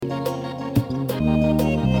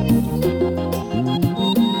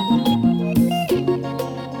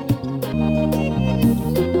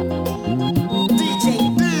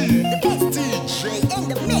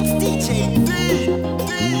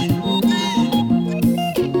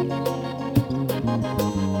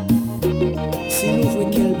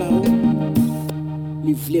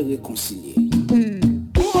te réconcilier.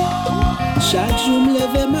 Chaque jour me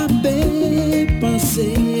lève ma paix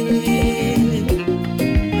pensée.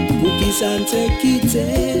 Pour qui ça ne te quitte,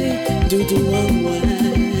 doudou en moi.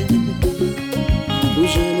 Pour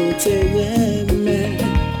je nous t'aime,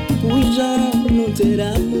 pour je nous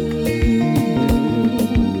t'aime.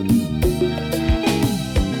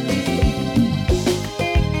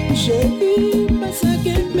 Chérie, pas ça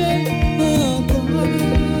qu'elle m'aime encore.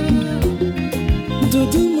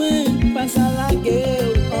 Doudou moi, pas ça la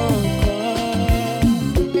guerre encore.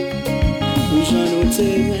 Pour je nous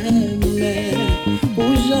t'aime,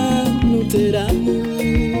 pour je nous t'aime.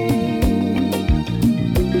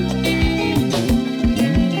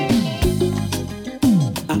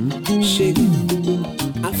 Chérie,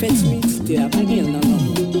 à fait Smith, t'es à Paris en avant.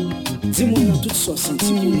 Dis-moi dans toute soit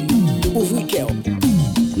senti pour lui. Ouvre cœur.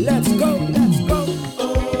 Let's go, let's go.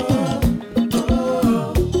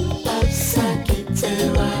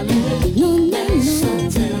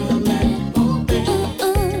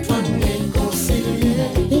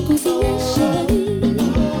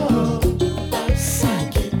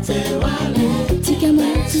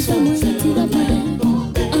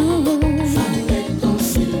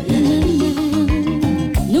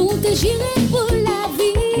 J'irai pour la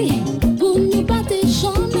vie, pour ne pas te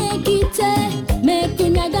jamais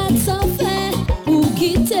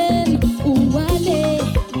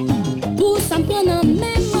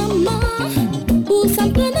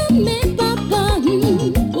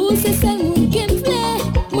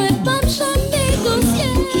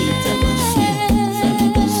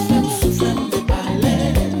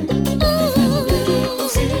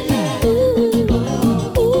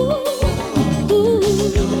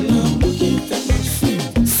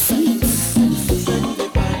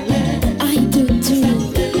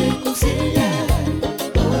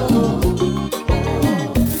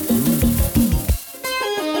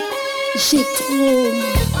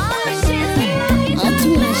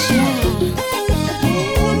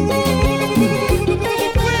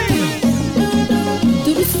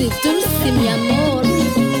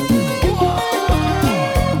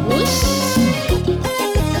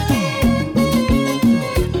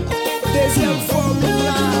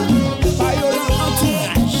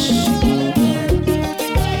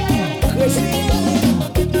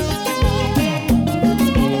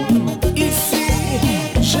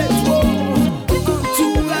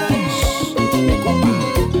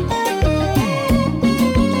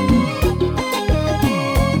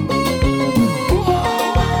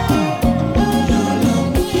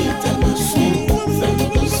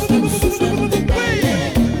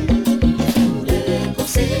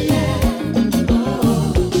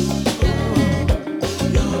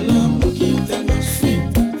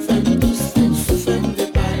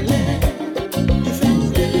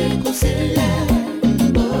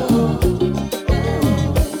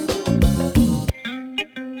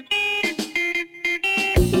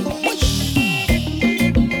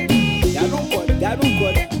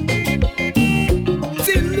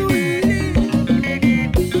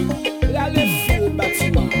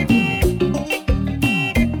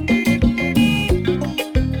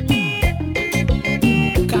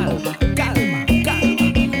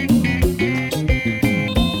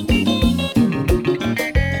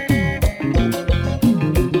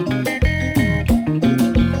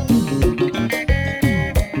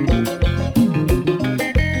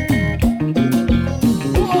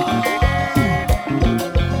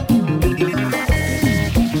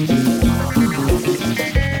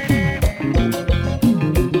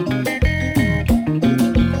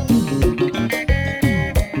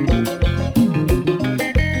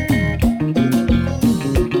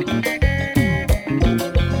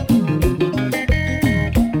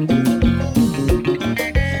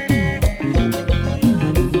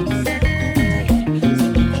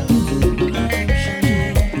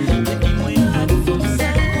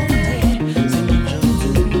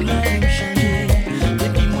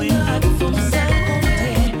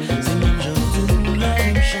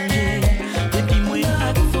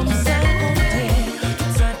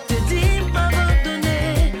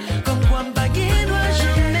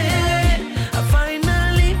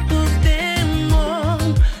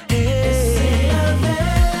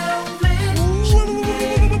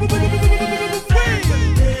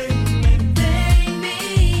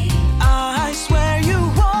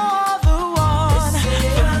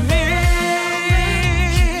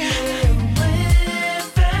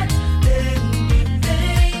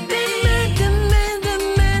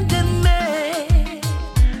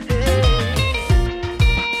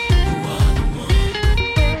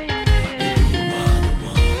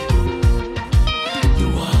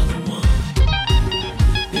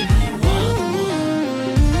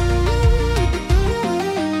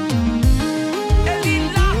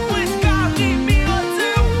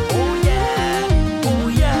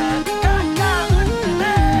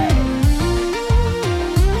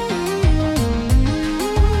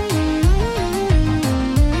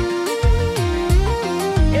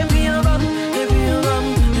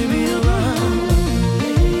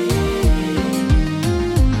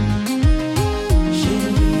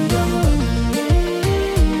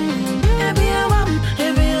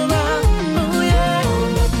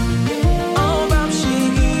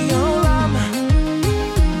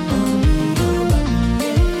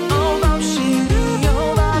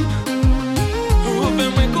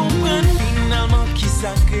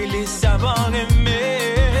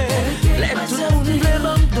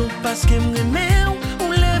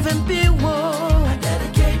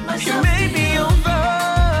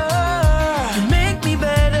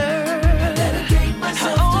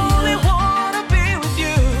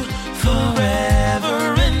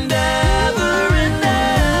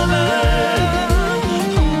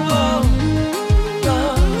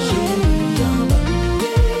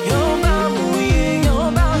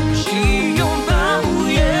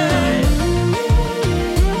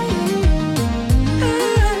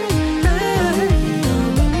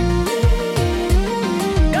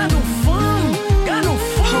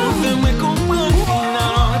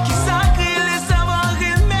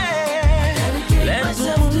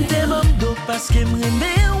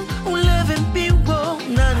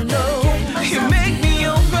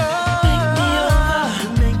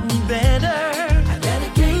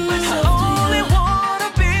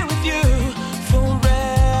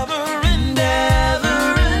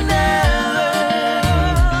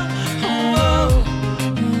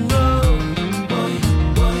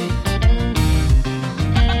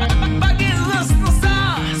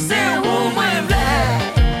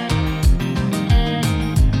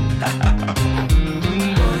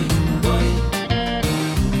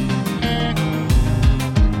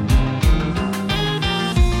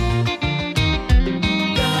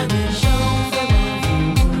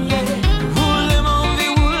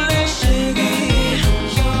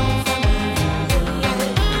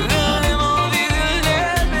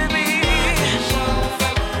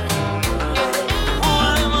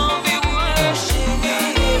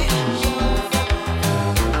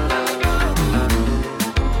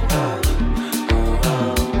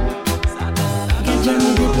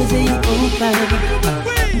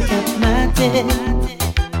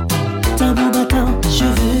Tambour battant,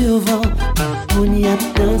 cheveux au vent, on y a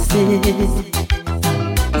dansé.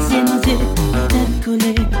 C'est nos yeux, tête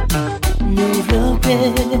collée, nous envelopper.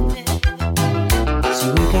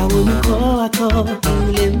 Sur un carreau, nous corps à corps,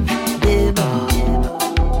 nous les débats.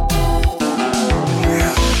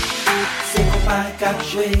 C'est qu'on pas cap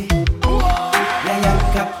jouer, y'a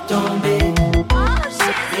cap tomber.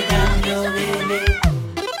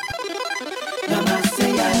 Dans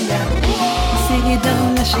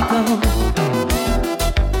la chicorne,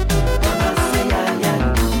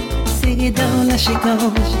 c'est dans la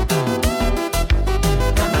chicorne,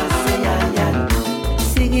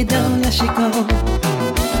 c'est dans la chicorne,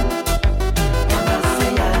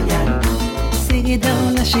 c'est dans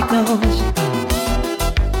la chicorne.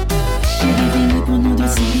 Chérie, viens pour nous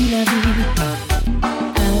danser la vie.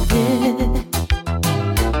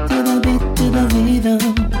 To the rhythm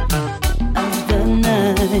of the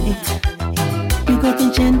night. Quand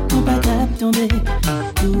une chaîne, on pas capable tomber.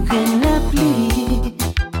 Tout qu'elle l'applie.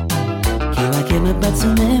 Qui me bat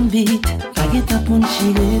sur même beat. Pas guetta pour nous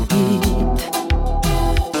chier vite.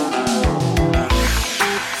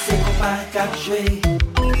 C'est qu'on pas cap jouer.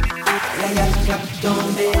 Y'a cap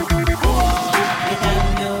tomber.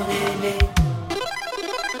 Mesdames, y'aurez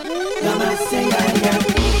ramassez y'a.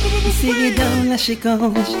 C'est dans la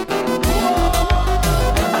chicorne.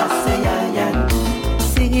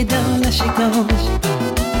 C'est dans la chicorne,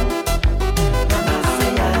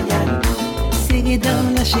 c'est dans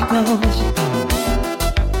la chicorne,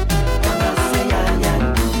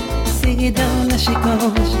 c'est dans la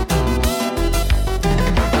chicorne.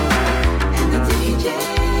 And the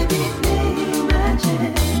DJ.D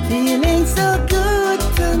magic, feeling so good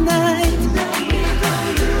tonight.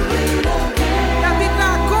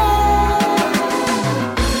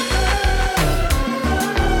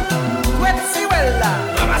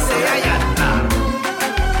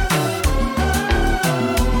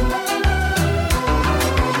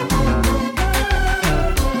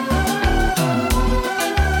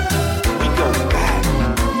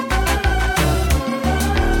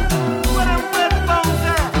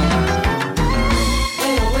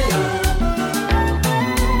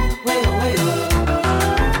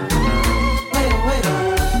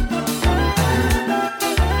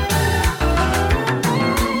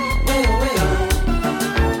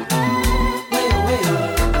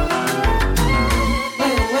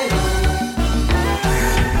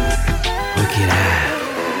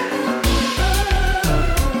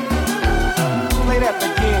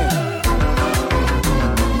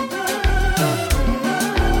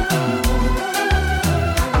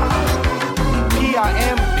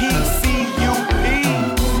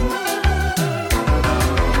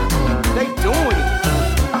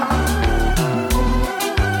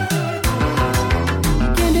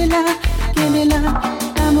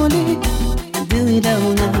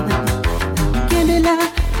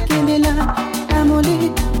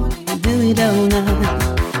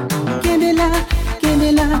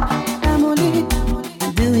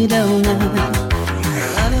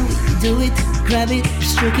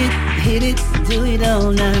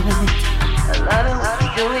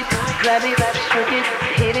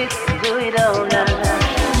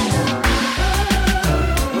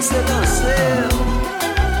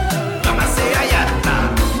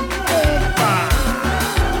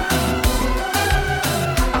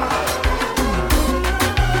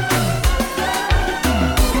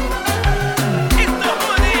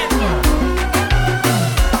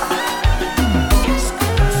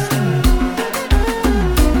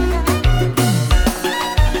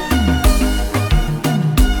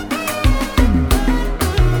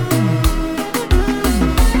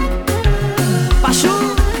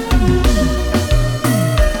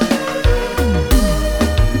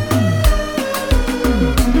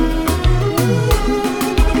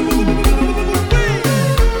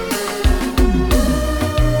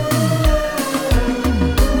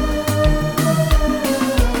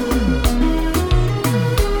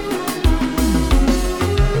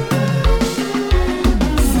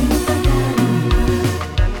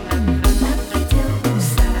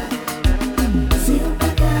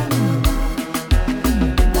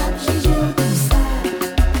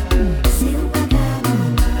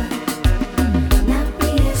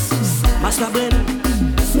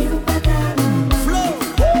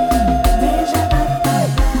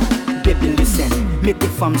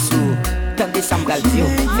 femme sous. Tandis ça m'gal dire,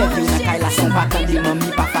 faire une caille la son pas tandis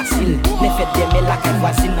mamie pas facile. Les fêtes d'aimer la caille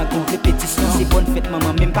voisine dans une répétition. C'est bonne fête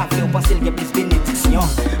maman, même pas fait, on pense qu'il y a plus bénédiction.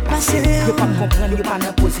 Parce que yo pas comprendre, yo pas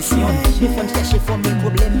dans position. Les femmes chercher formule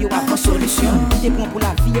problème, yo pas solution. T'es bon pour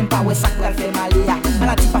la vie, même pas ouais ça va faire mal.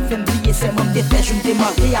 Maladie pas fait oublier, c'est te fait je me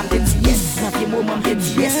marié à me dit yes. Dans des moments me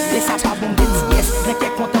dit yes. Les sapas bon me dit yes. Dans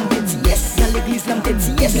quel content me dit yes. Dans l'église là me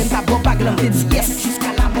dit yes. Même ta bon bague là me dit yes.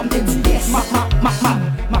 Jusqu'à la mort me dit yes.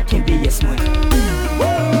 Ma kembe yes moi.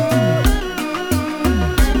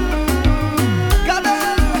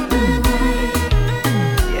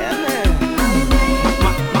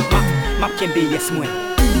 Ma kembe yes moi.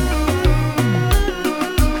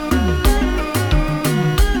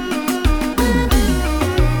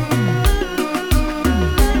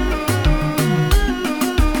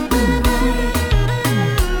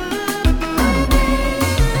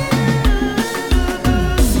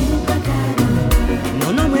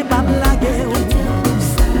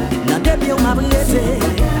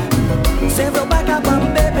 C'est vrai pas capable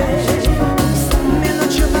bébé, mais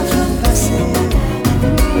l'autre jour pas trop passé.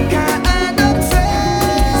 Car adopté,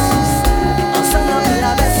 ensemble on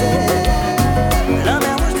l'a baissé. La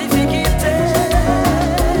mer rouge difficulté.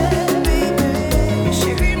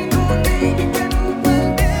 Chérie me connaît que nous pas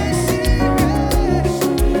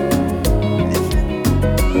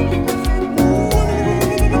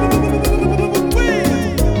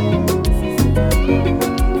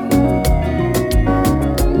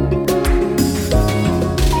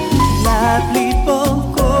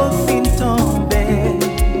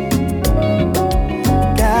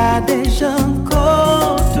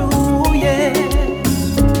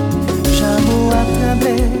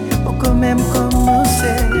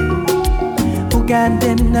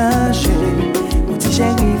garder nager, ou si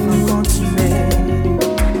j'arrive à continuer.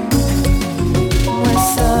 Moi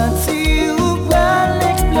senti ou pas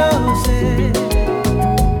l'exploser.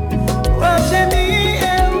 Moi j'ai mis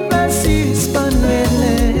et ou pas suspendre.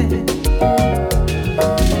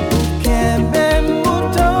 Ou qu'un même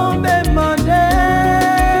mouton me mandé.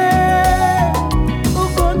 Ou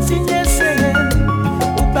continuer serré,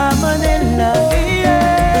 ou pas mener la vie.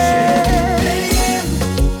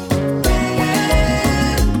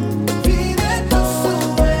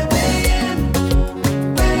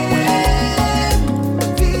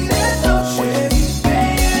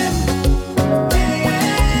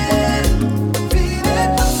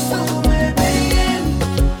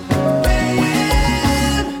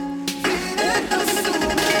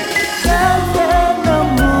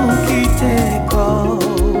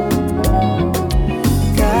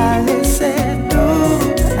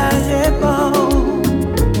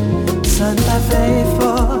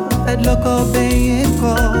 Loco bien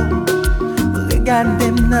corps,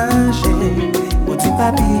 regardez nager, ou dit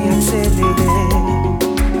papi accéléré.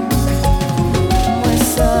 Moi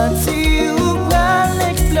senti ou pas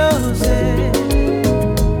l'exploser.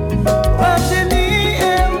 Moi j'ai mis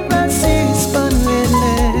et ou pas suspendre.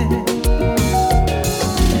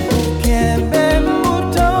 Qu'un même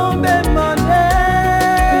mouton me mandé.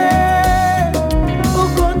 Ou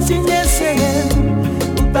continuer serré,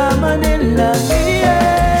 ou pas mener la vie.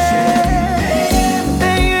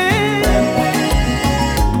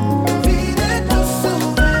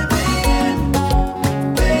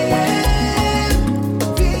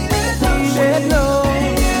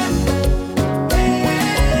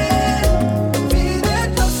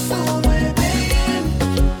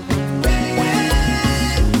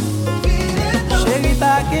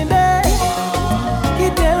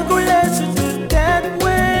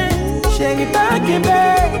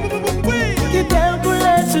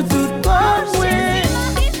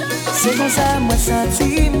 C'est comme ça moi senti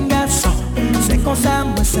garçon, c'est comme ça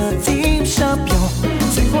moi senti champion,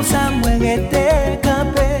 c'est comme ça moi été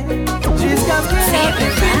campé jusqu'à ce que la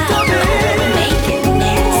vie puisse tomber.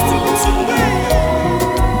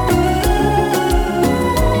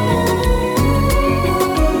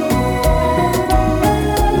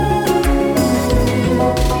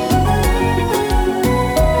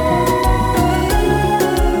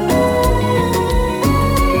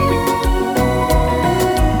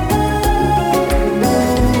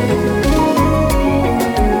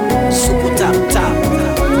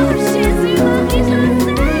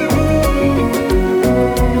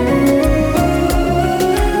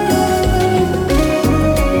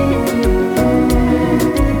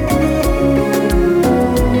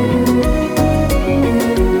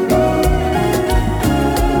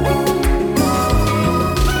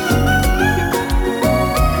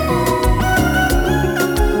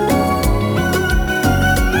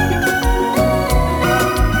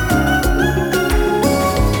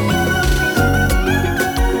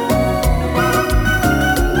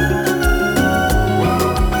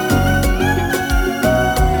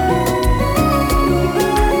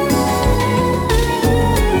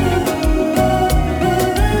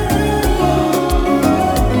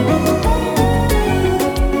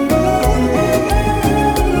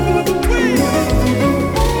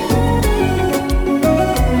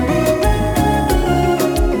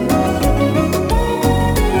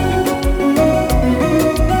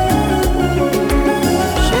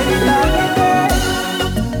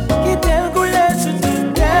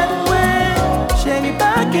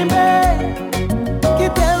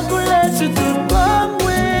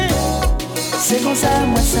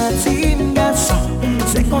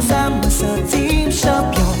 comme ça moi senti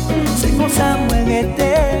champion. C'est comme ça moi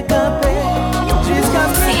été campé. Jusqu'à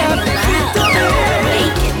ce que la pluie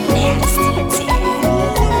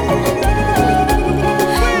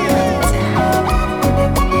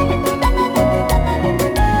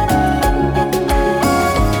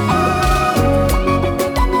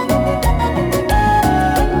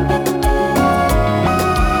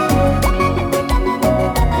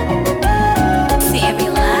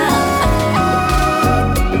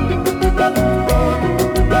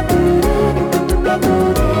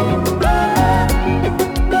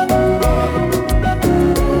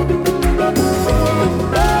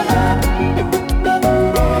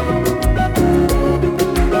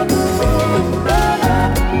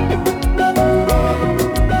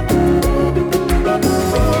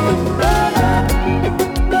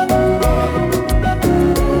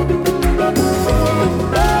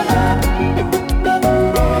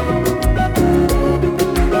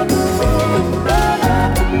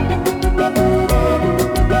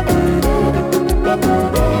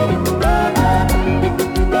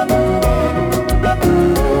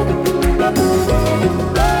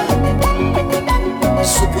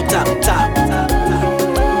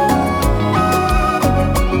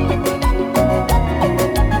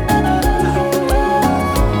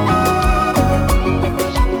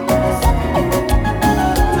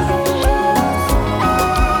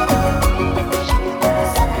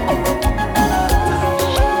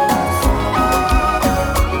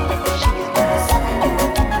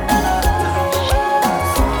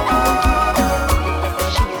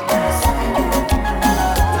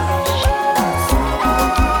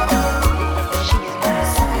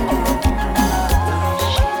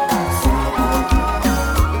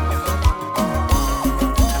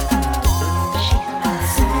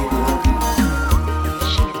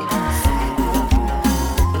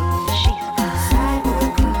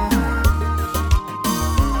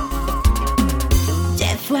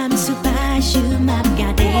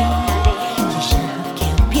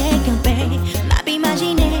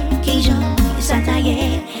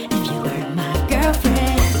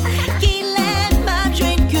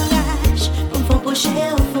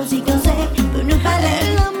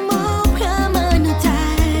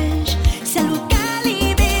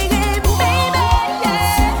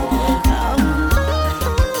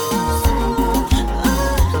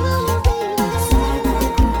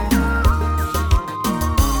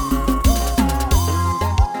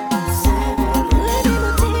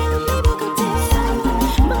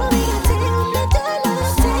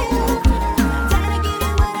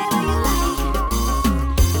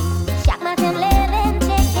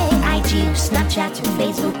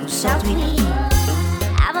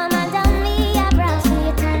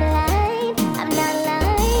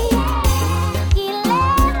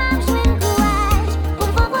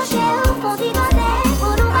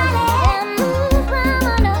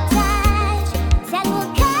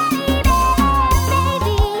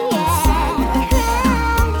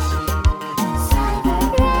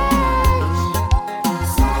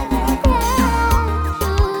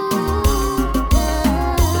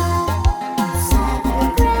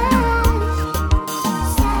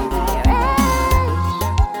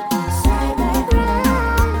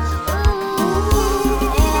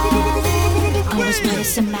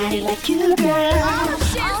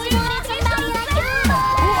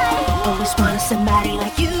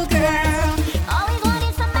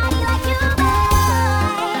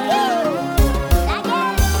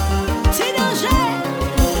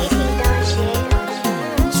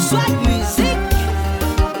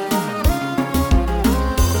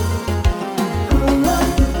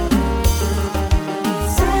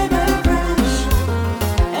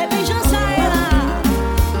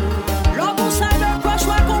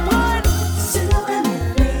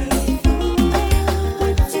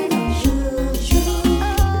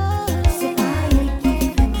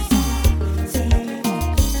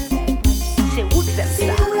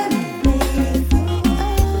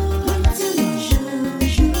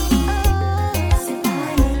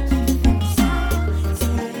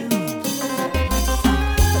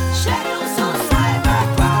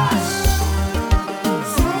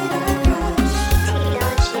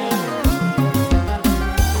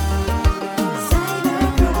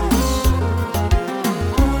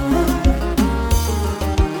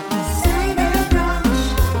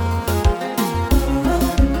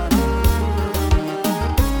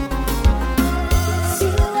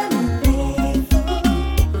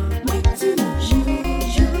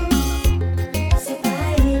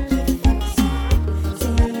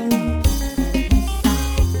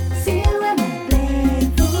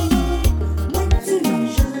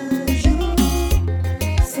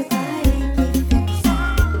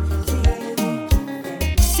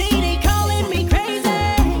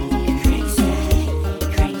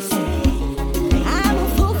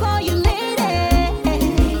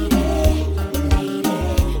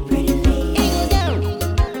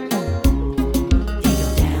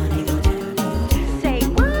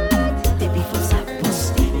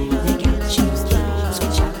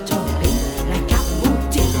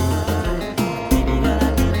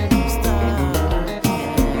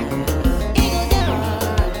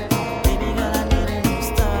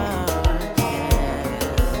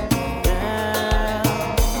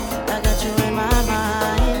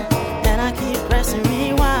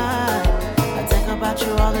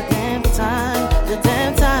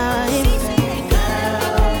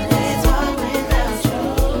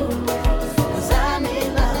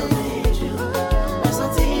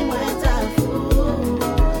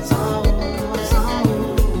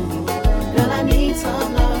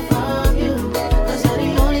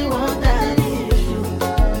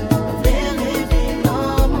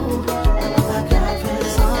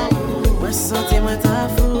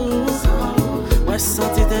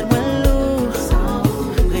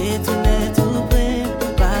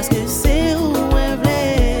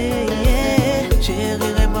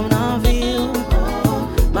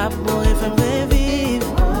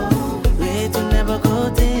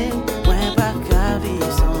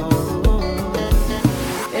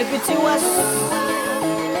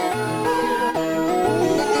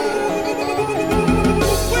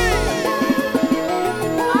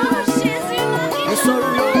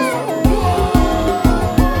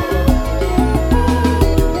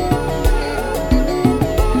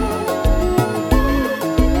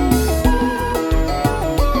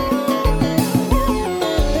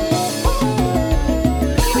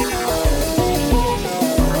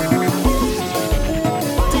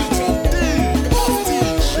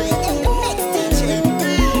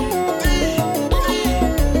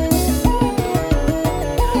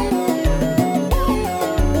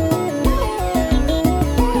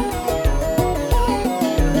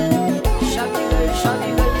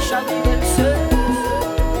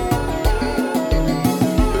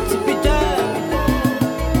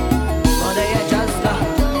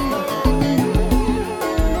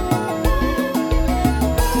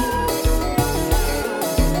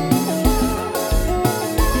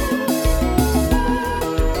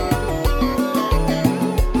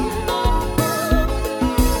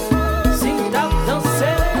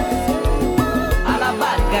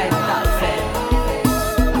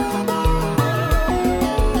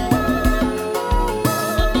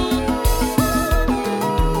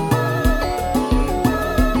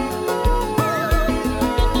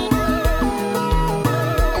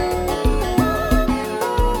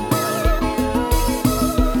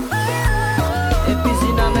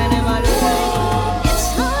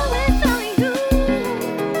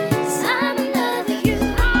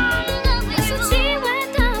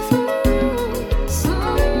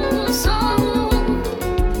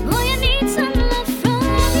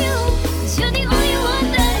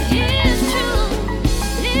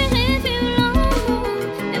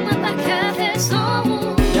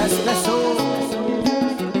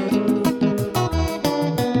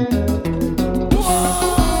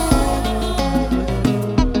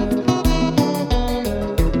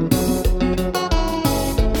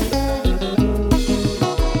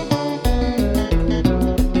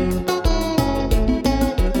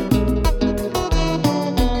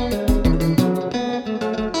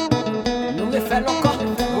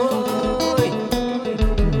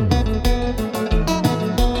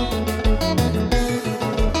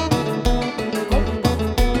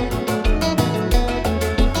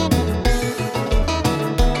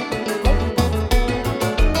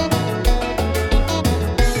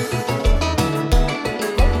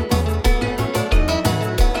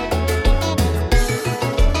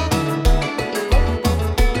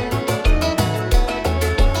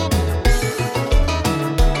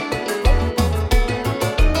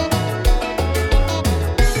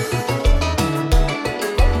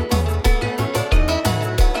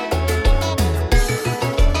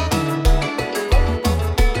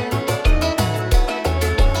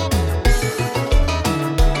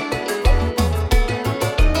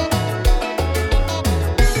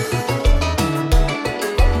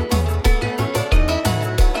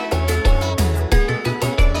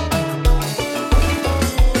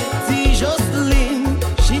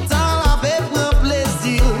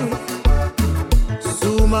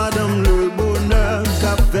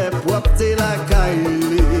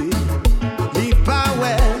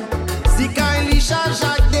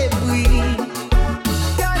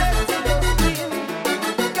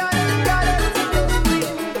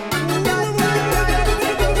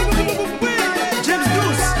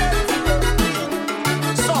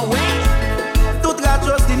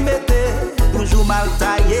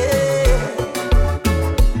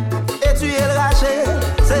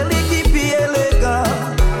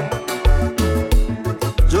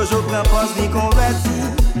Jojo,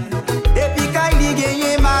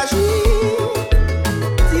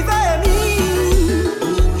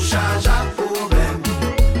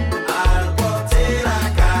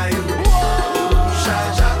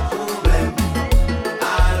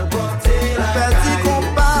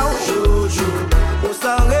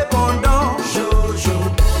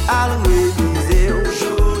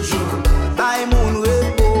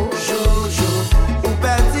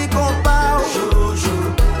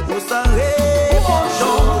 ou sans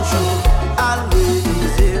réponse.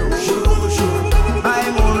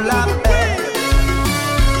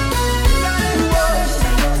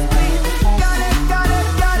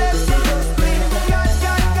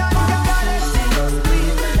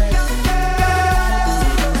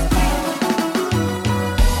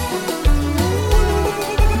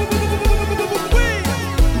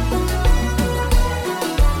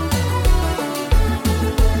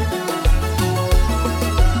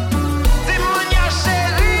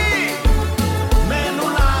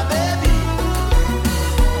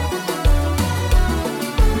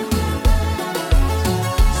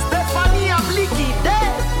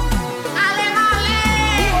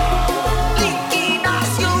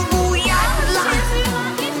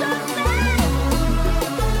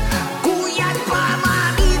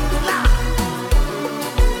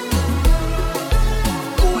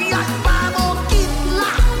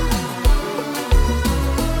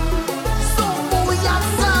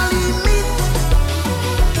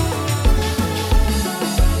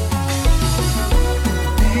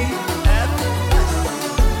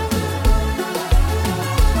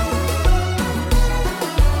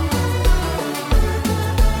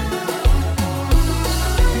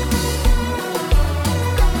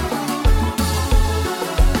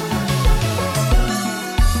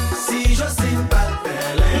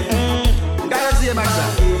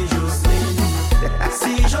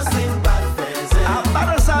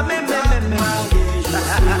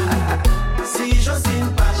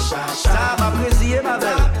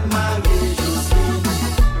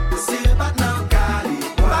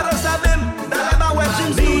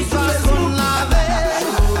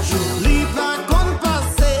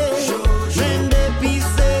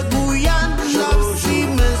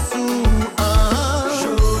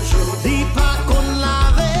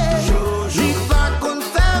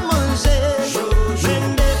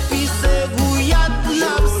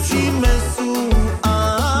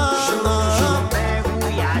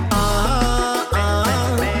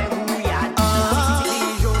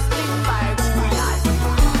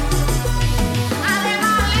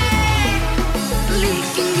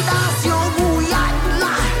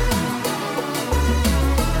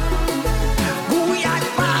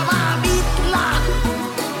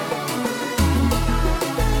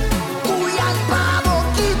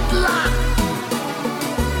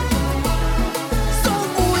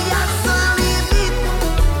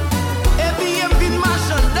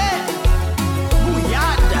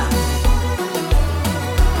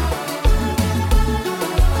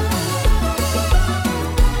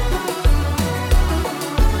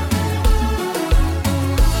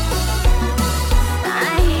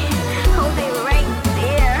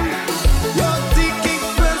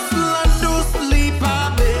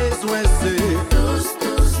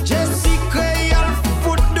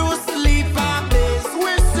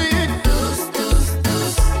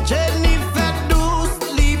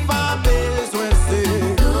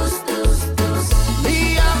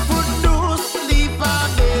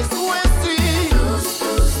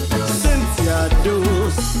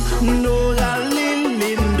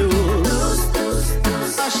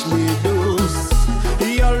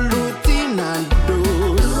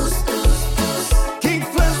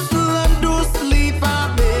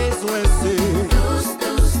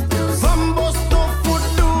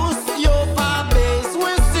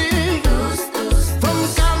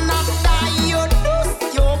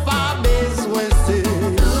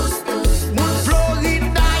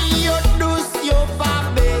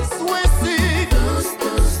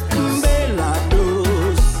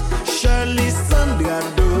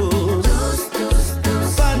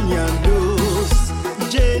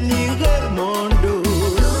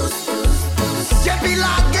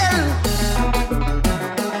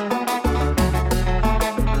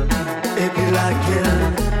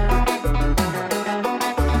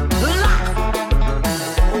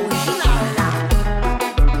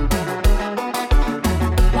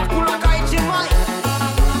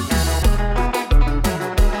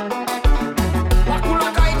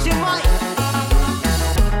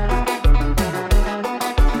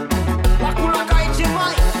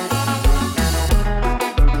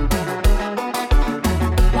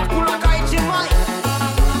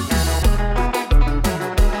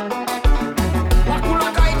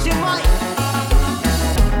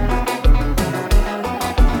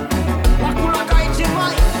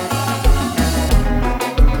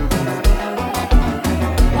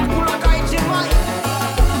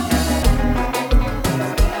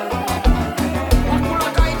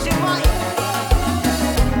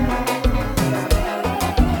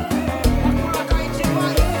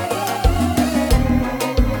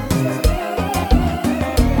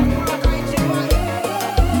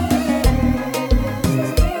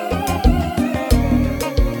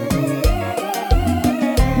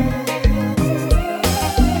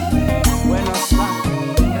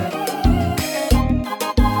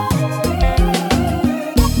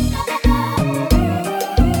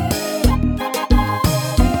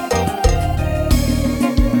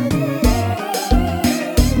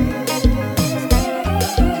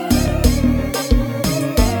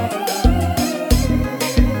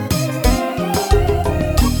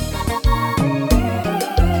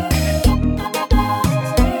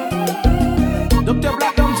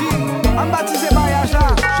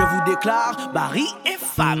 mari et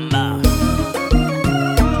femme.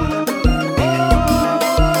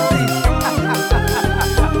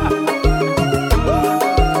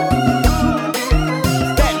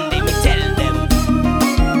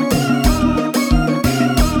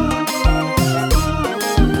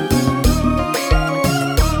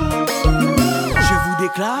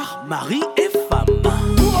 Mari et femme.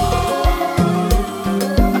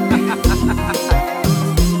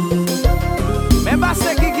 Mais bah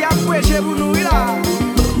c'est qui a prêché pour nous là.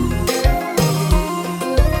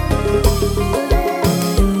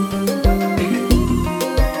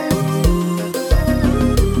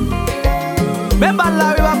 Mais bah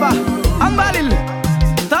là oui papa, en balil.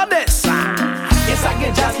 Tendez ça. Et ça que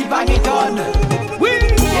jazz qui va guitone. Oui,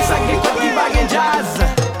 et ça que qui va jazz.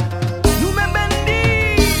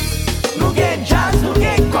 Jazz, nous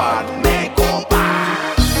get caught, mais compa.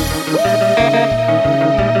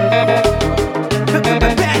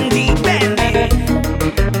 Bendy.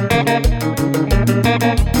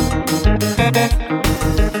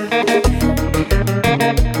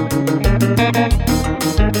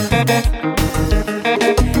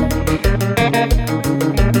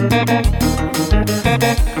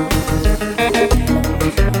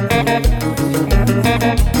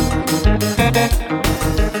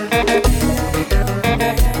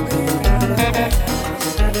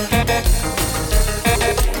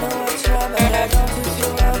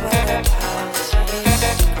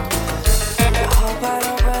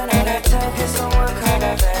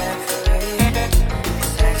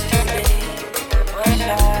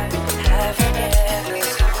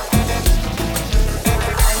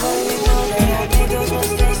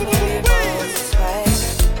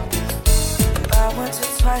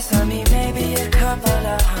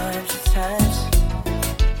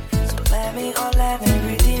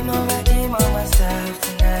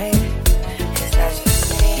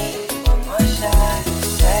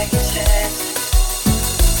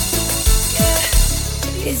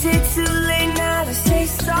 Is it too late now to say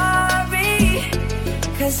sorry?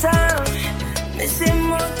 'Cause I'm missing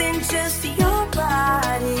more than just your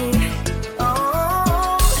body.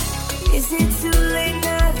 Oh, is it too late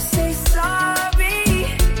now to say sorry?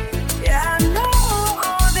 Yeah, I know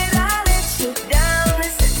that I let you down.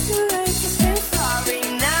 Is it too late to say sorry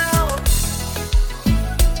now?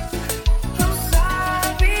 I'm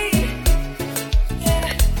sorry. Yeah.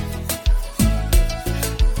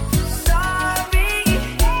 Sorry.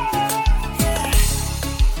 Yeah.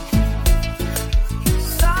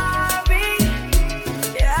 Sorry.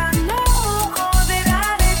 Yeah, I know that I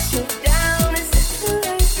let you down. Is it too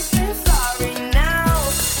late to say sorry now?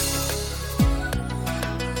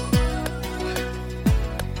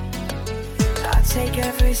 I'll take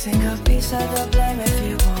every single piece of the blame if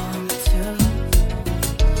you want me to.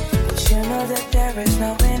 But you know that there is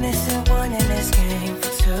no innocent one in this game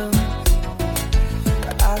for two.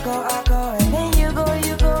 I go, and then you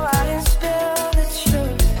go out and spill the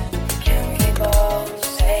truth. Can we both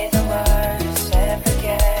say the words and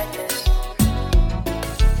forget this?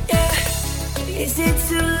 Yeah, is it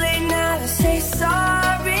too late now to say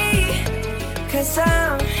sorry? 'Cause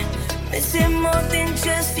I'm missing more than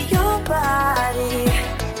just your body.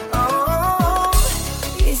 Oh,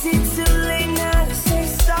 is it too late now to say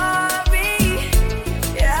sorry?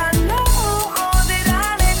 Yeah, I know that I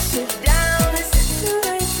let you down. Is it too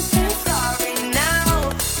late to say sorry now?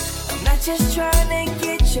 I'm not just trying to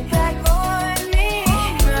get you back on me.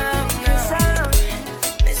 'Cause I'm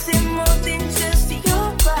missing more than just your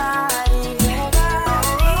body.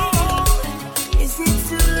 Oh, is it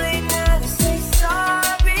too late now to say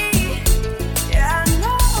sorry? Yeah, I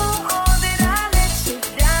know that I let you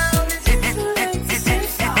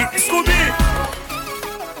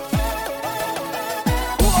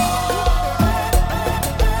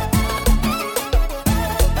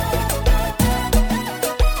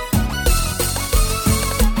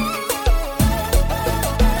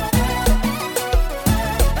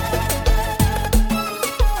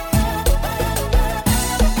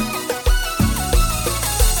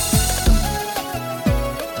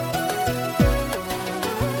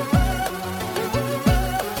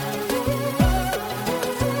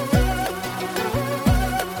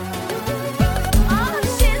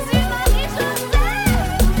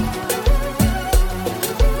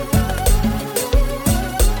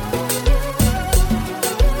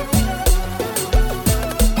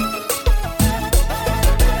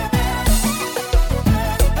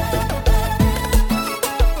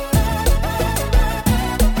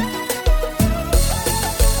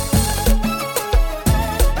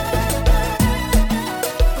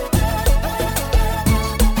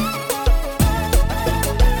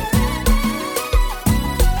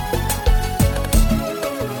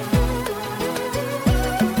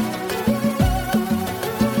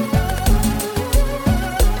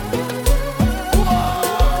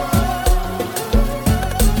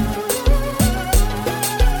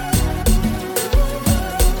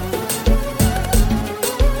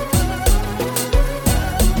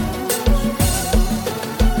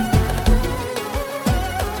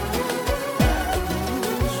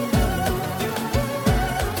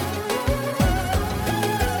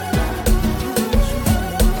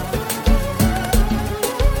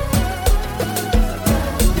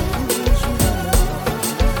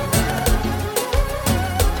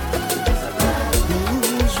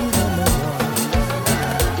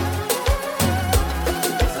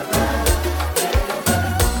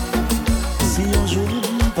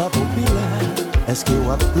Est-ce que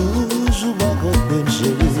vous avez toujours rencontré une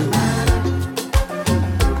chérie?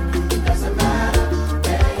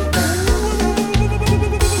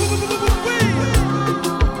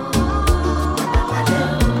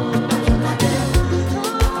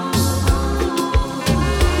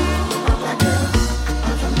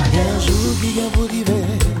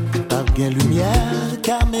 Lumière,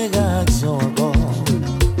 caméra, action encore.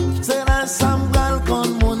 C'est la sambal qu'on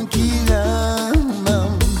monde qui aime.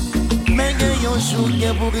 Mais il y a un jour qui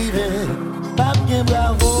est pour arriver. Pas bien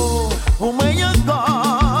bravo, au moins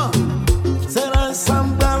encore. C'est la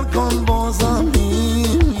sambal qu'on bons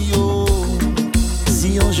amis. Yo.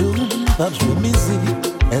 Si un jour, pas jouer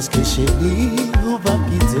musique, est-ce que chérie, ou pas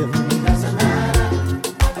quitter?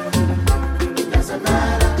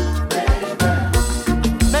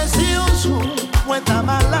 T'as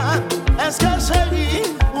malade, est-ce que chérie,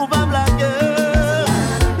 ou pas blaguer?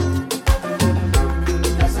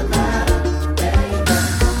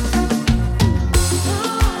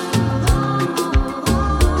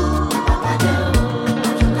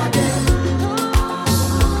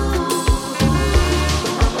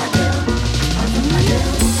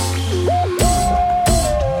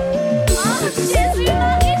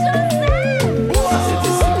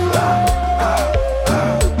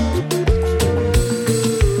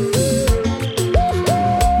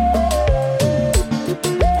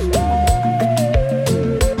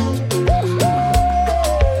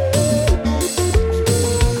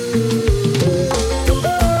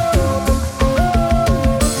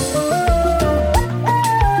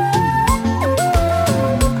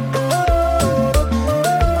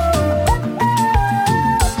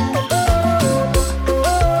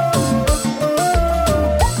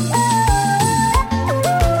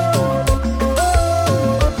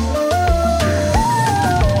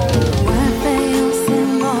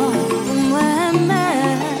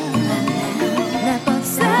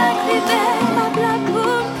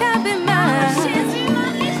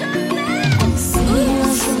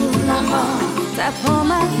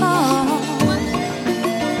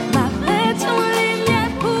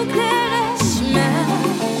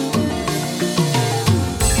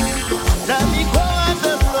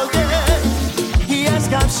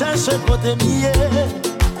 Cherche côté mieux,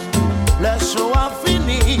 le show a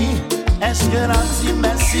fini. Est-ce que la dit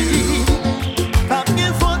merci? Pas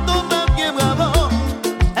bien photo, pas bien bravo.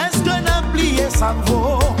 Est-ce que n'a plié ça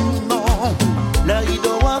vaut? Non, le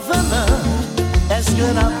rideau a fait. Est-ce que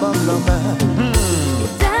n'a pas le main?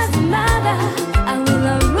 It doesn't matter, I will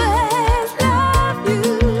always love you.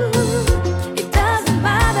 It doesn't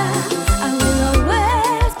matter, I will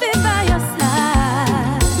always be by your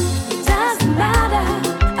side. It doesn't matter,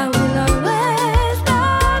 I will always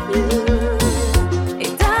love you.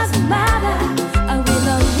 It doesn't matter, I will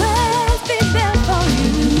always be there for you.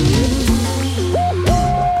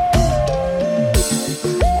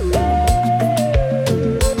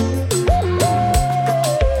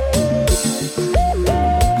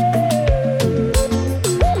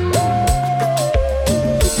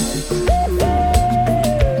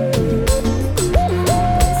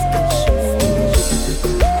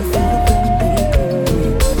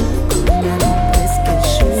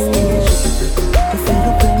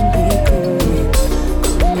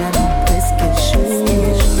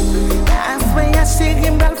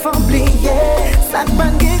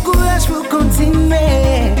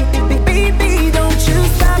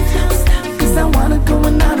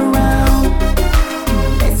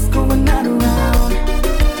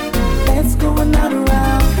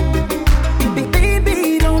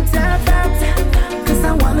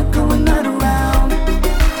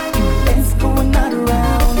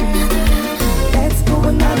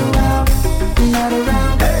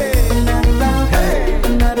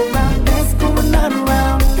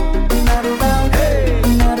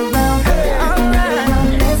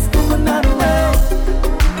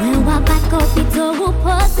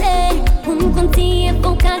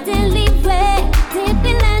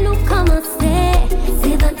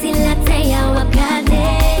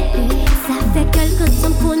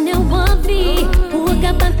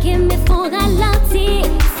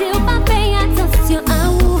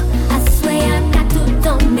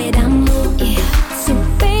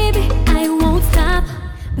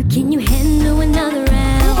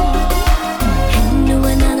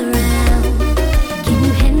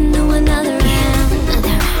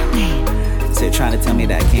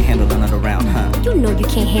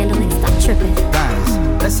 can't handle it, stop tripping. Guys,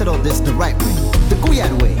 let's settle this the right way, the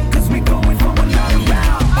Gouyad way. Cause we going for another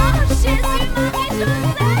round. Oh shit, see my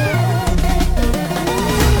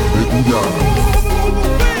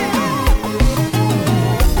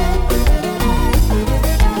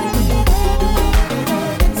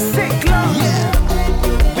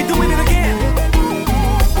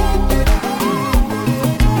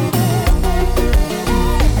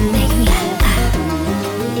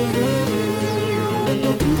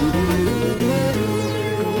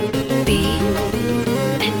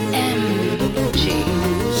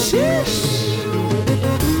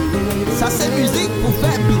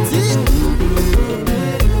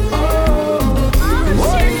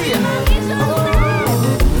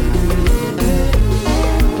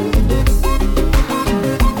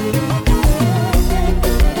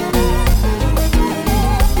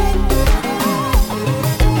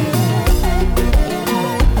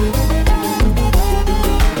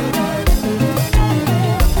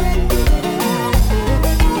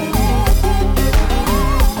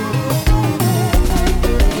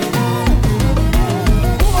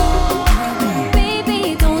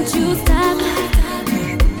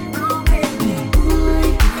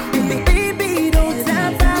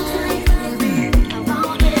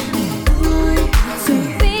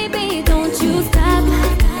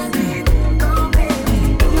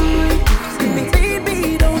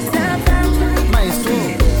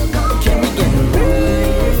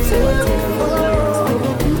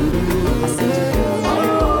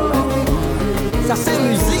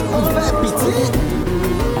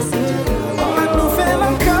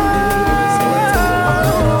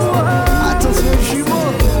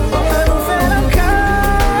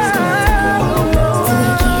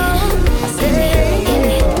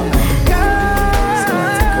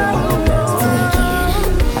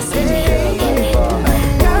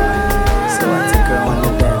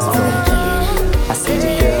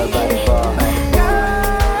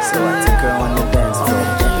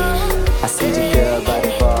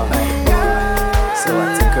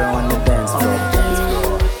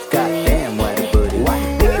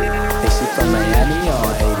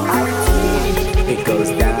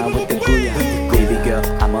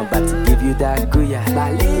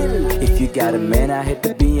man, I hit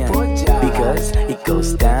the BM because it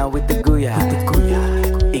goes down with the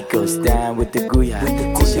gouyad. It goes down with the gouyad.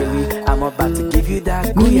 Chérie, I'm about to give you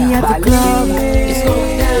that Meet me at the club. It's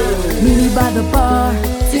going down. Meet me by the bar.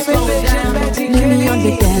 It's going down. Meet me on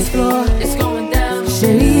the dance floor. It's going down.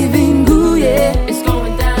 Chérie, viens gouiller. It's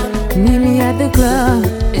going down. Meet me at the club.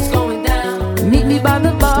 It's going down. Meet me by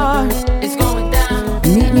the bar. It's going down.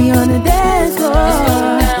 Meet me on the dance floor. It's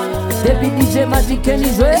going down. Depuis DJ Magic Kenny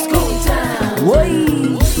joué. It's going down.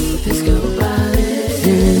 Oui. Let's go parler.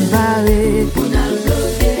 Je parler.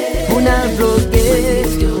 Pour n'a bloquer.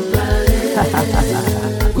 Let's go parler.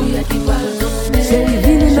 Gouyad qui parle ton nez. Chérie,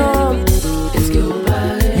 viens non. Let's go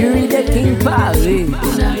parler. You read the King Paris.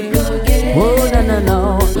 Pour n'a bloquer. Oh no no no.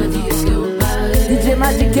 Let's go parler. DJ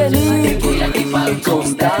Magic Kenny. Gouyad qui parle ton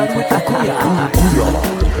nez.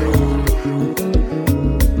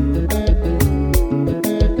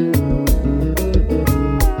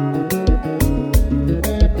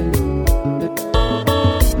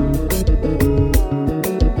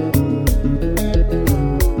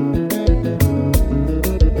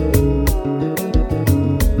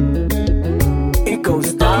 It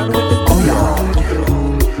goes down with the gouyad.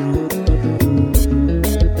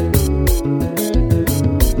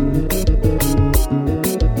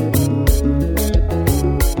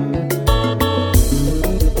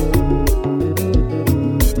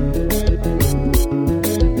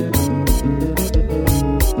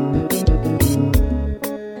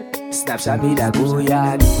 Snapchat me that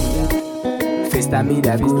gouyad. FaceTime me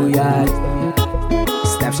that gouyad.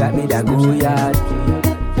 Snapchat me that gouyad.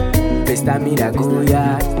 FaceTime me that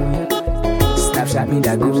gouyad. Snapchat me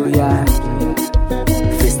that gouyad.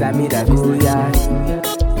 FaceTime me that gouyad.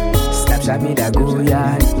 Snapchat me that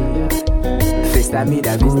gouyad. FaceTime me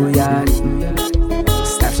that gouyad.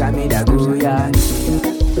 Snapchat me that gouyad.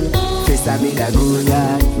 FaceTime me that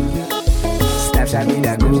gouyad. Snapchat me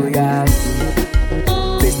that gouyad.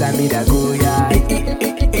 FaceTime me that gouyad.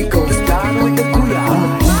 It goes down with the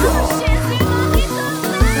gouyad.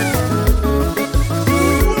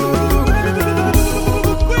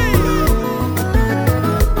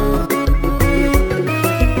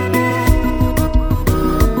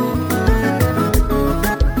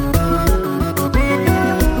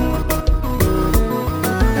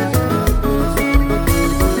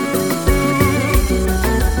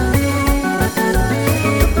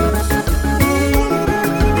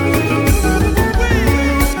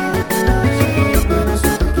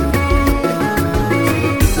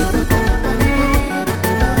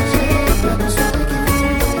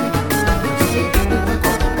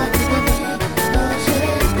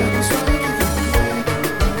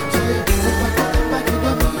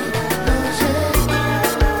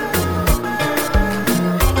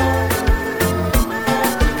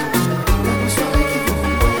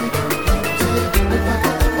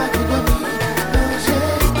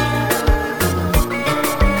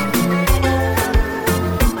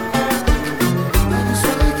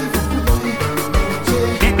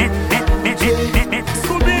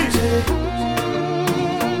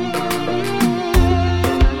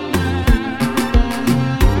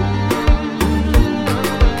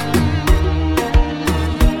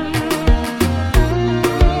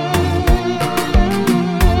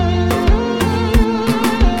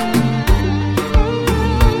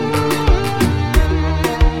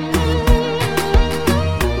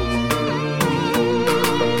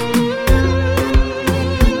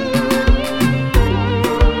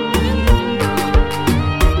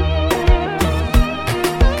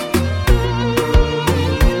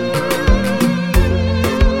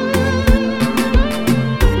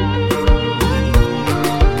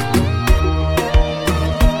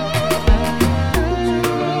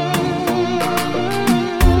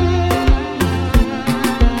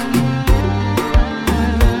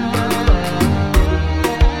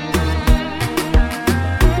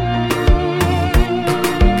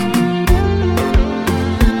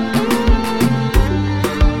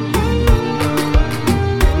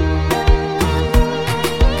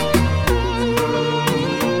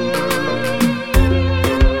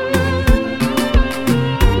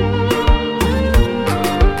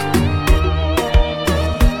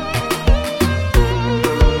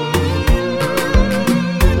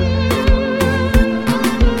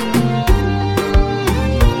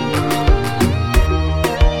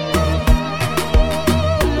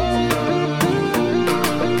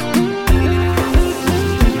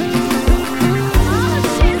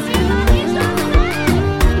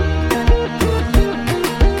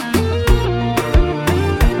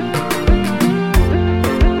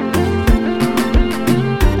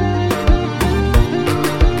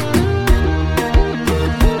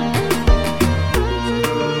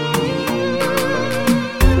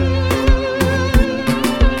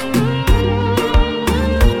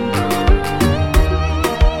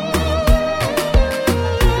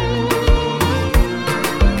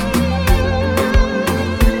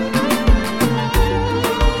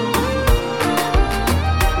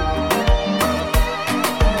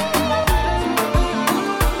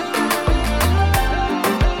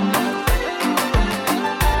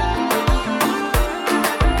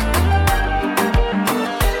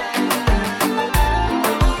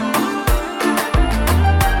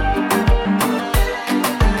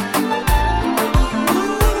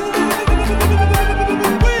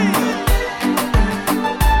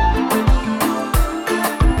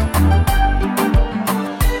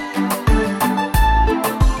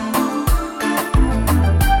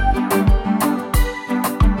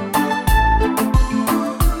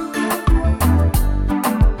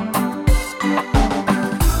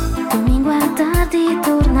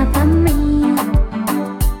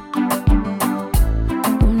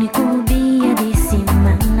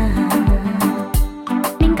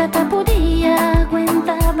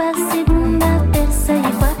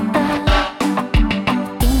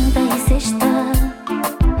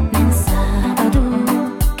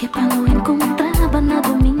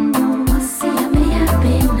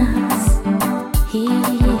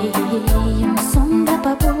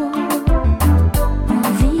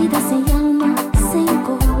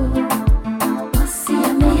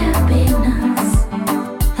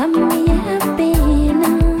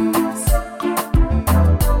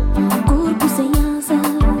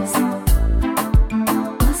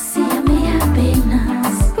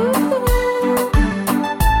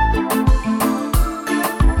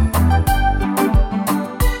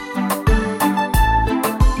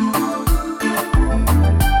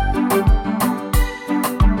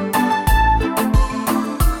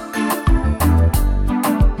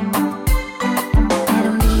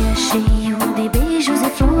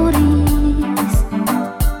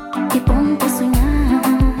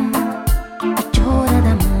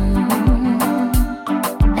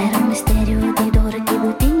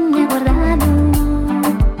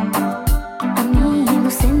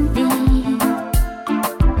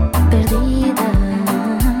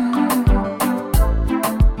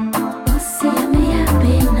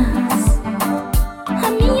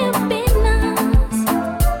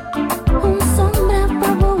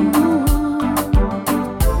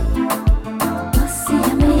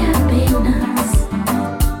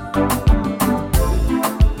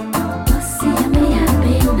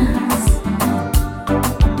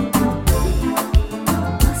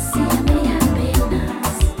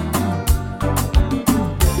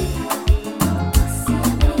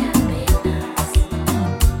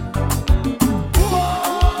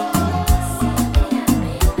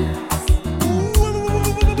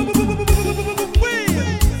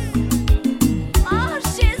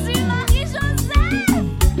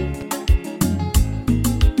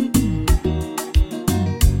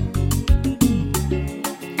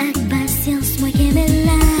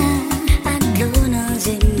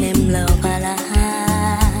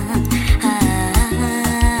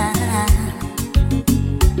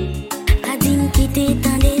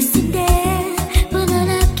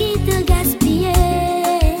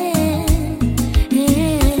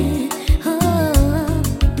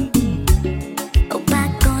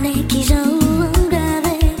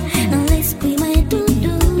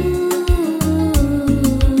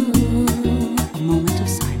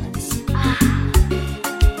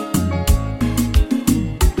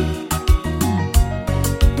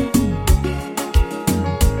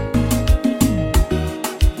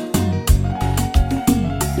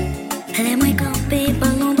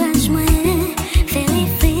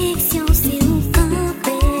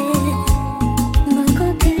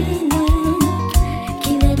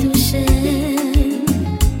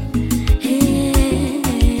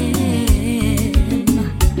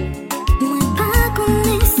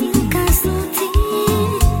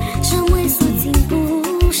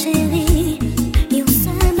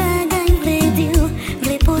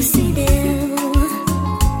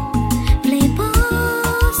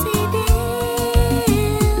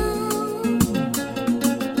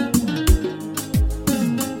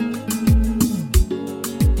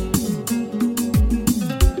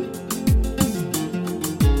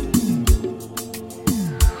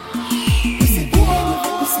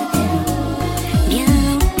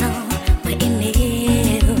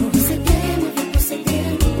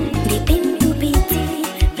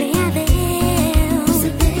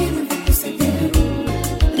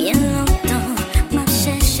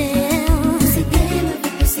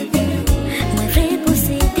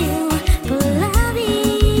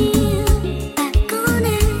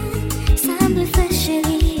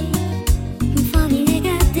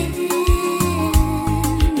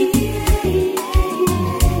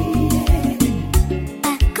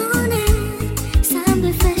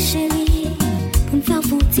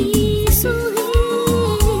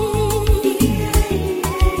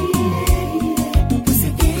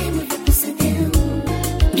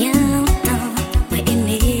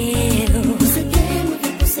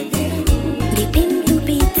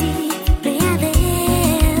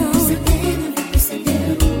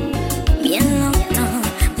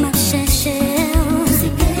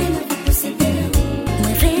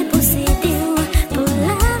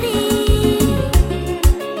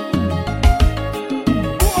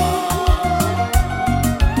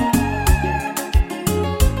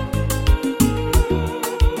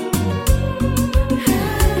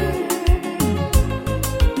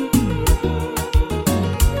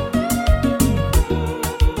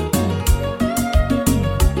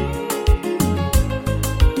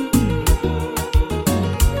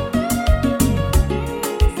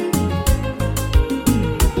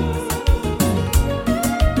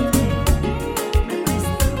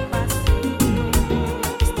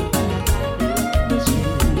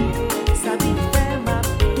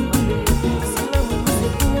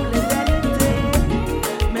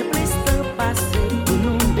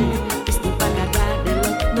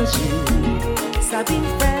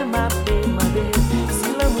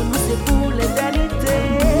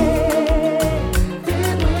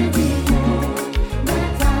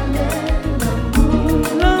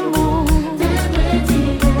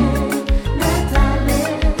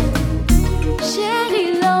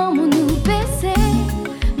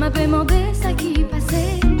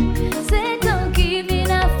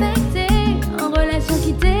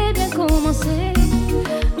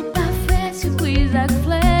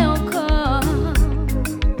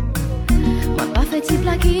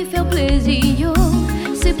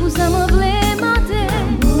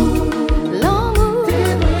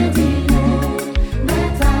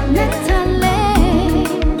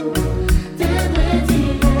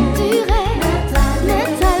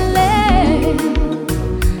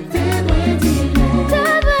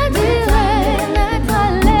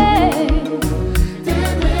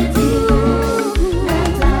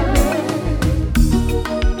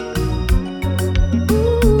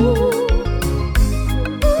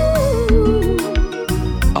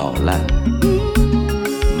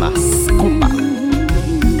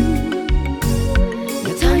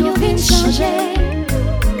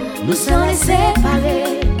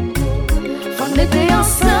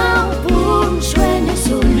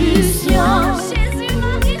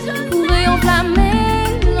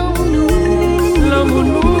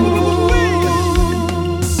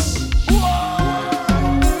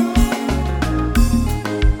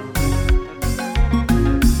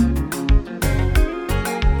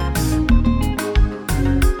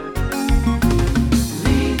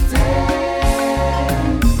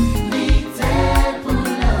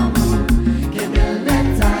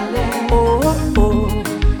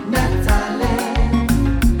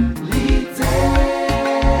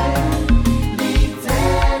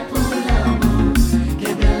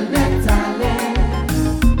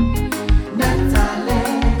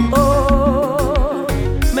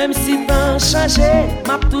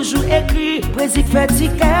 M'a toujours écrit, président fait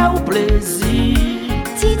ou plaisir.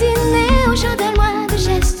 Ti dîner au chandelle, moi de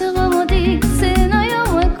gestes romantiques, c'est noyau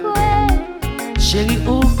moi quoi. Chérie,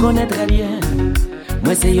 ou connaît très bien,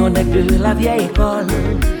 moi c'est un nègre de la vieille école.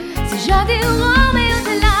 Si j'avais Roméo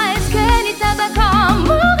de là, est-ce que les tabacs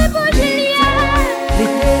m'auraient pour Juliette?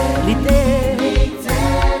 L'été.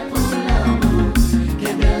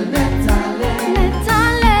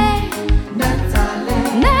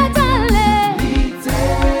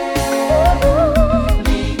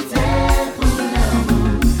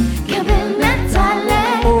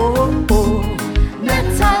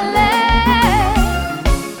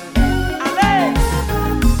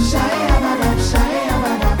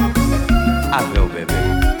 Ave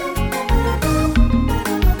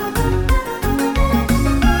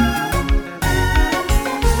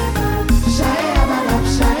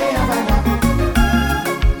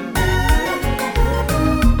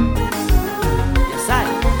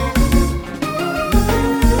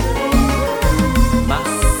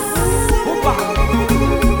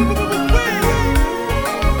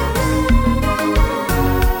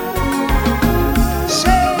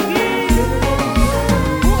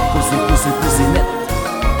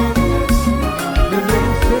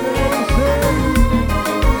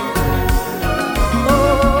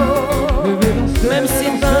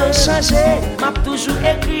changé, m'a toujours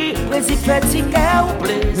écrit, précis petit cœur ou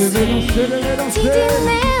plaisir. Si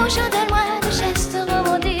t'aimais au chandelle-moi, des gestes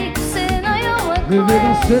romantiques, c'est non yo Levez,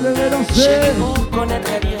 dansez. Chérie, vous connaissez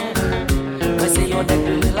très bien, essayons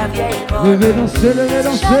d'être la vieille école. Levez, dansez.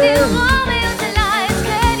 Chantez Roméo de life,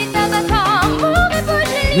 que ni tabac, amour et pour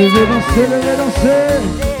Juliette. Levez, dansez.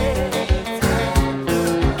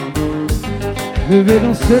 Levez,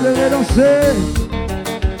 dansez.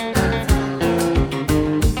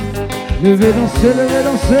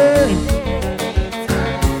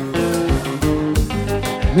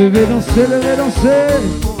 Levez, dansez. Levez, dansez.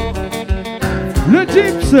 Le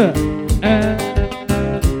Gyps.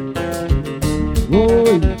 Oh.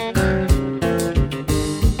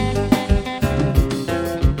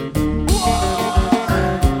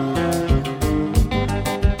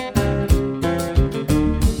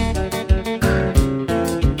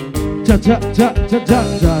 Cha,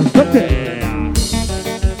 sauter.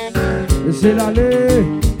 Laissez l'aller.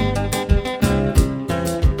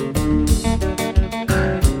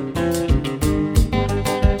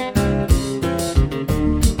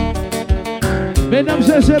 Mesdames,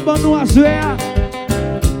 c'est bon nous à soir.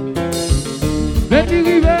 Venez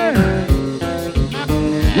river.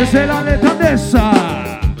 Laissez l'aller, tendez ça.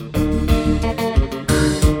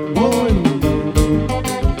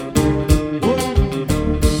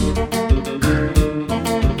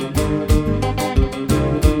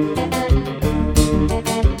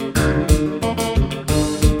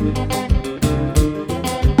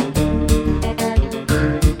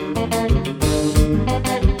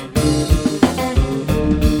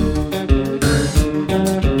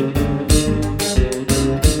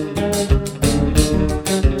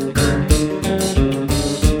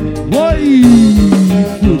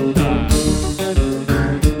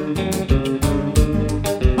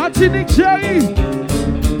 Martinique chérie,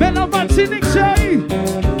 mais la Martinique chérie,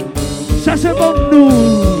 ça c'est bon nous.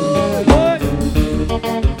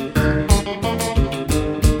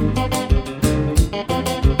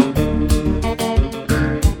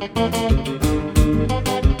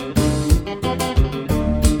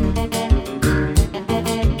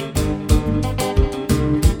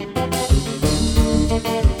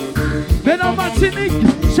 Mais la Martinique,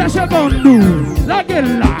 ça c'est bon nous. La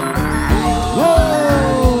gueule là.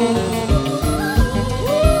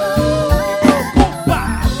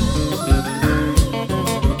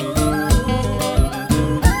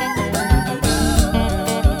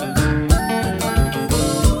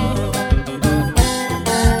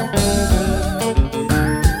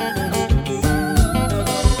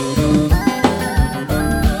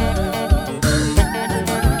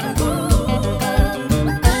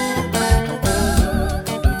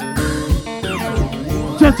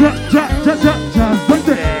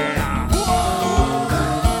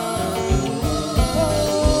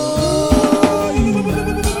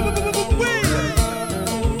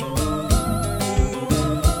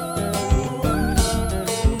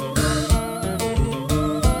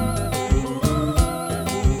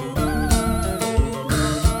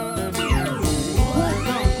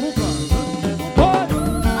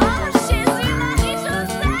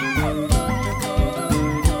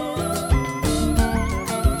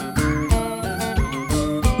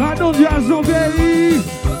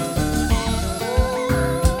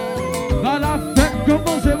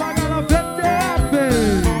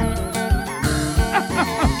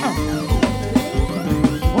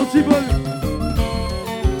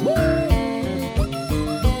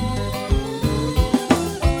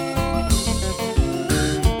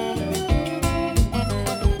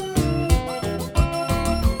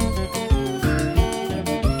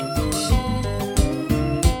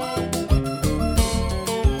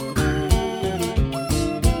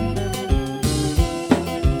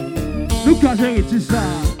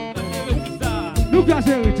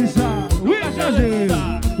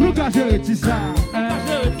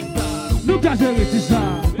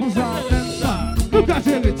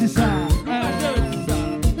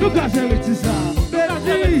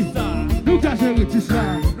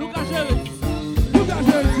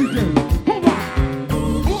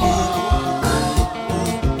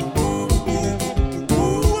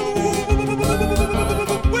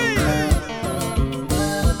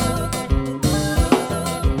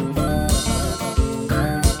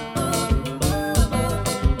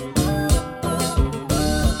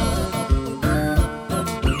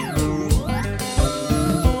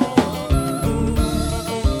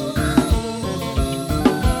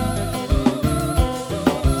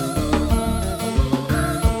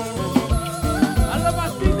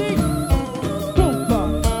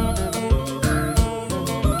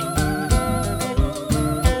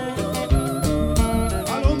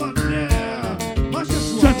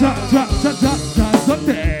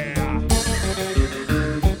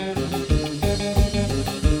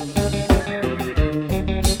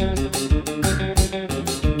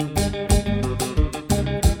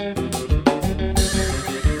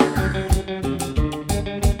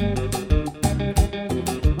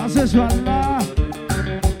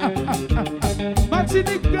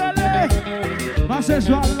 Pas ce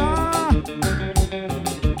soir-là.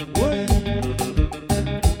 Oui.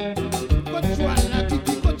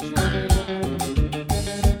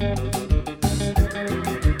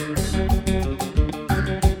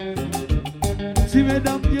 Si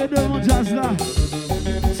mesdames qui est de mon jazz là,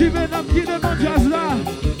 si mesdames qui est de mon jazz là,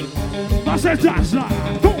 pas ce jazz là,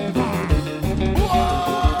 compa.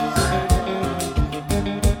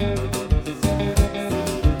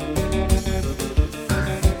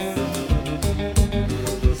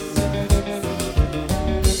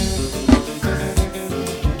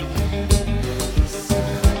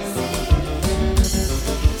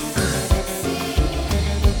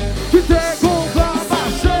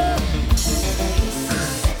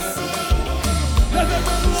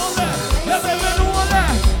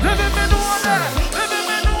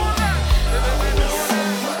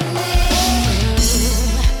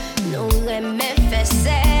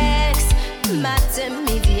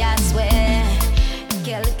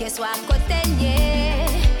 Soit côté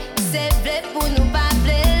c'est vrai pour nous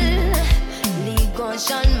parler. Les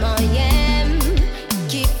gonchonnements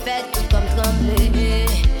qui fait tout comme trembler.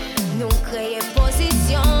 Nous créer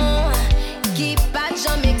position qui pas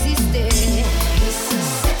jamais existé. It's so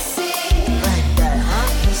sexy, like that,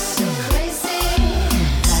 huh? It's so crazy,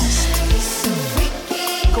 it's so freaky.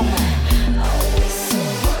 Come on, oh it's so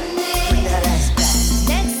funny. Bring that ass back.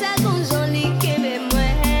 Next second j'en que me moi.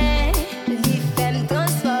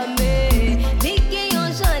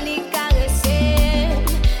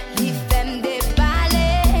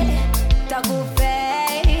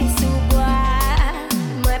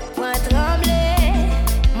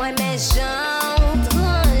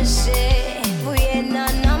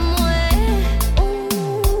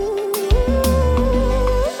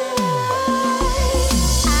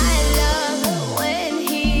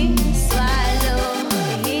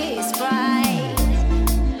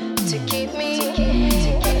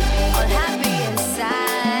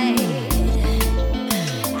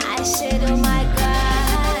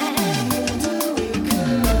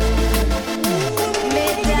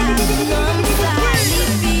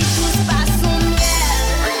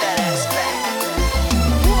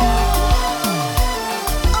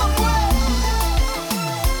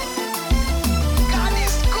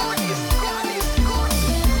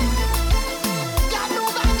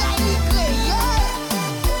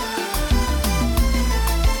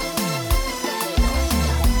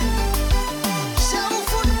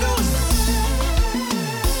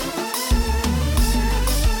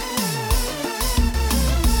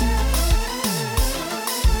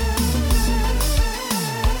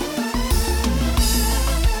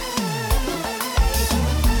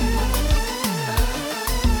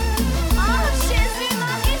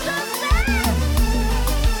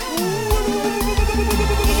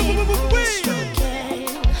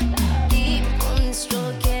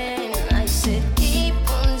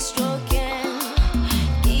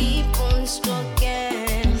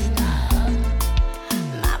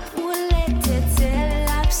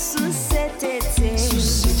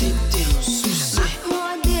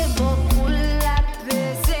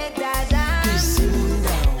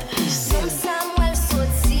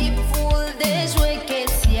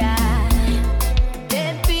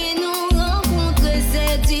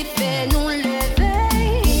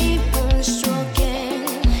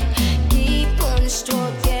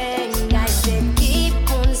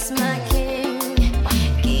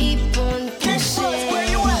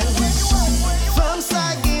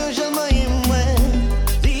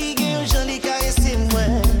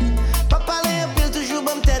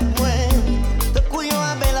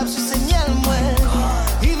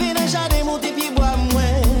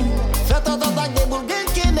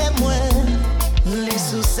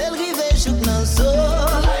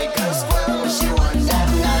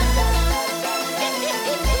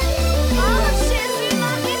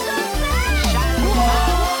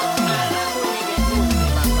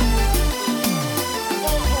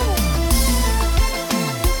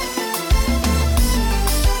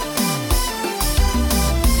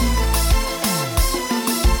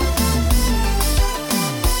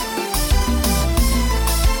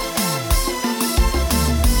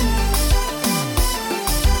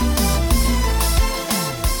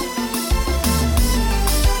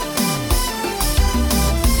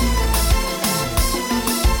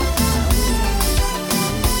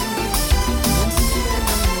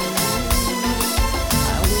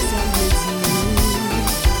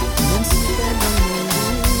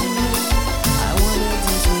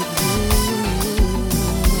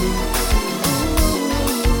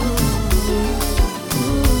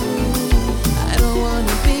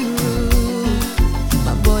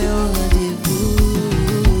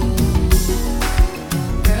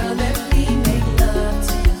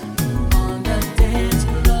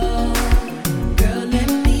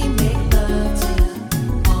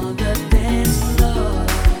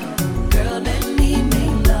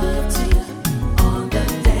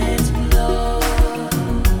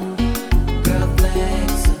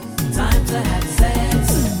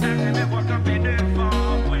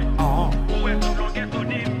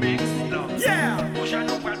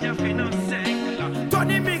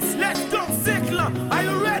 Are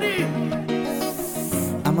you ready?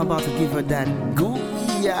 I'm about to give her that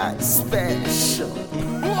Gouyad special.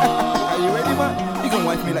 Are you ready, man? You gonna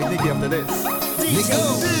wipe me like Nicky after this.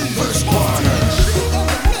 Nicky, first quarter.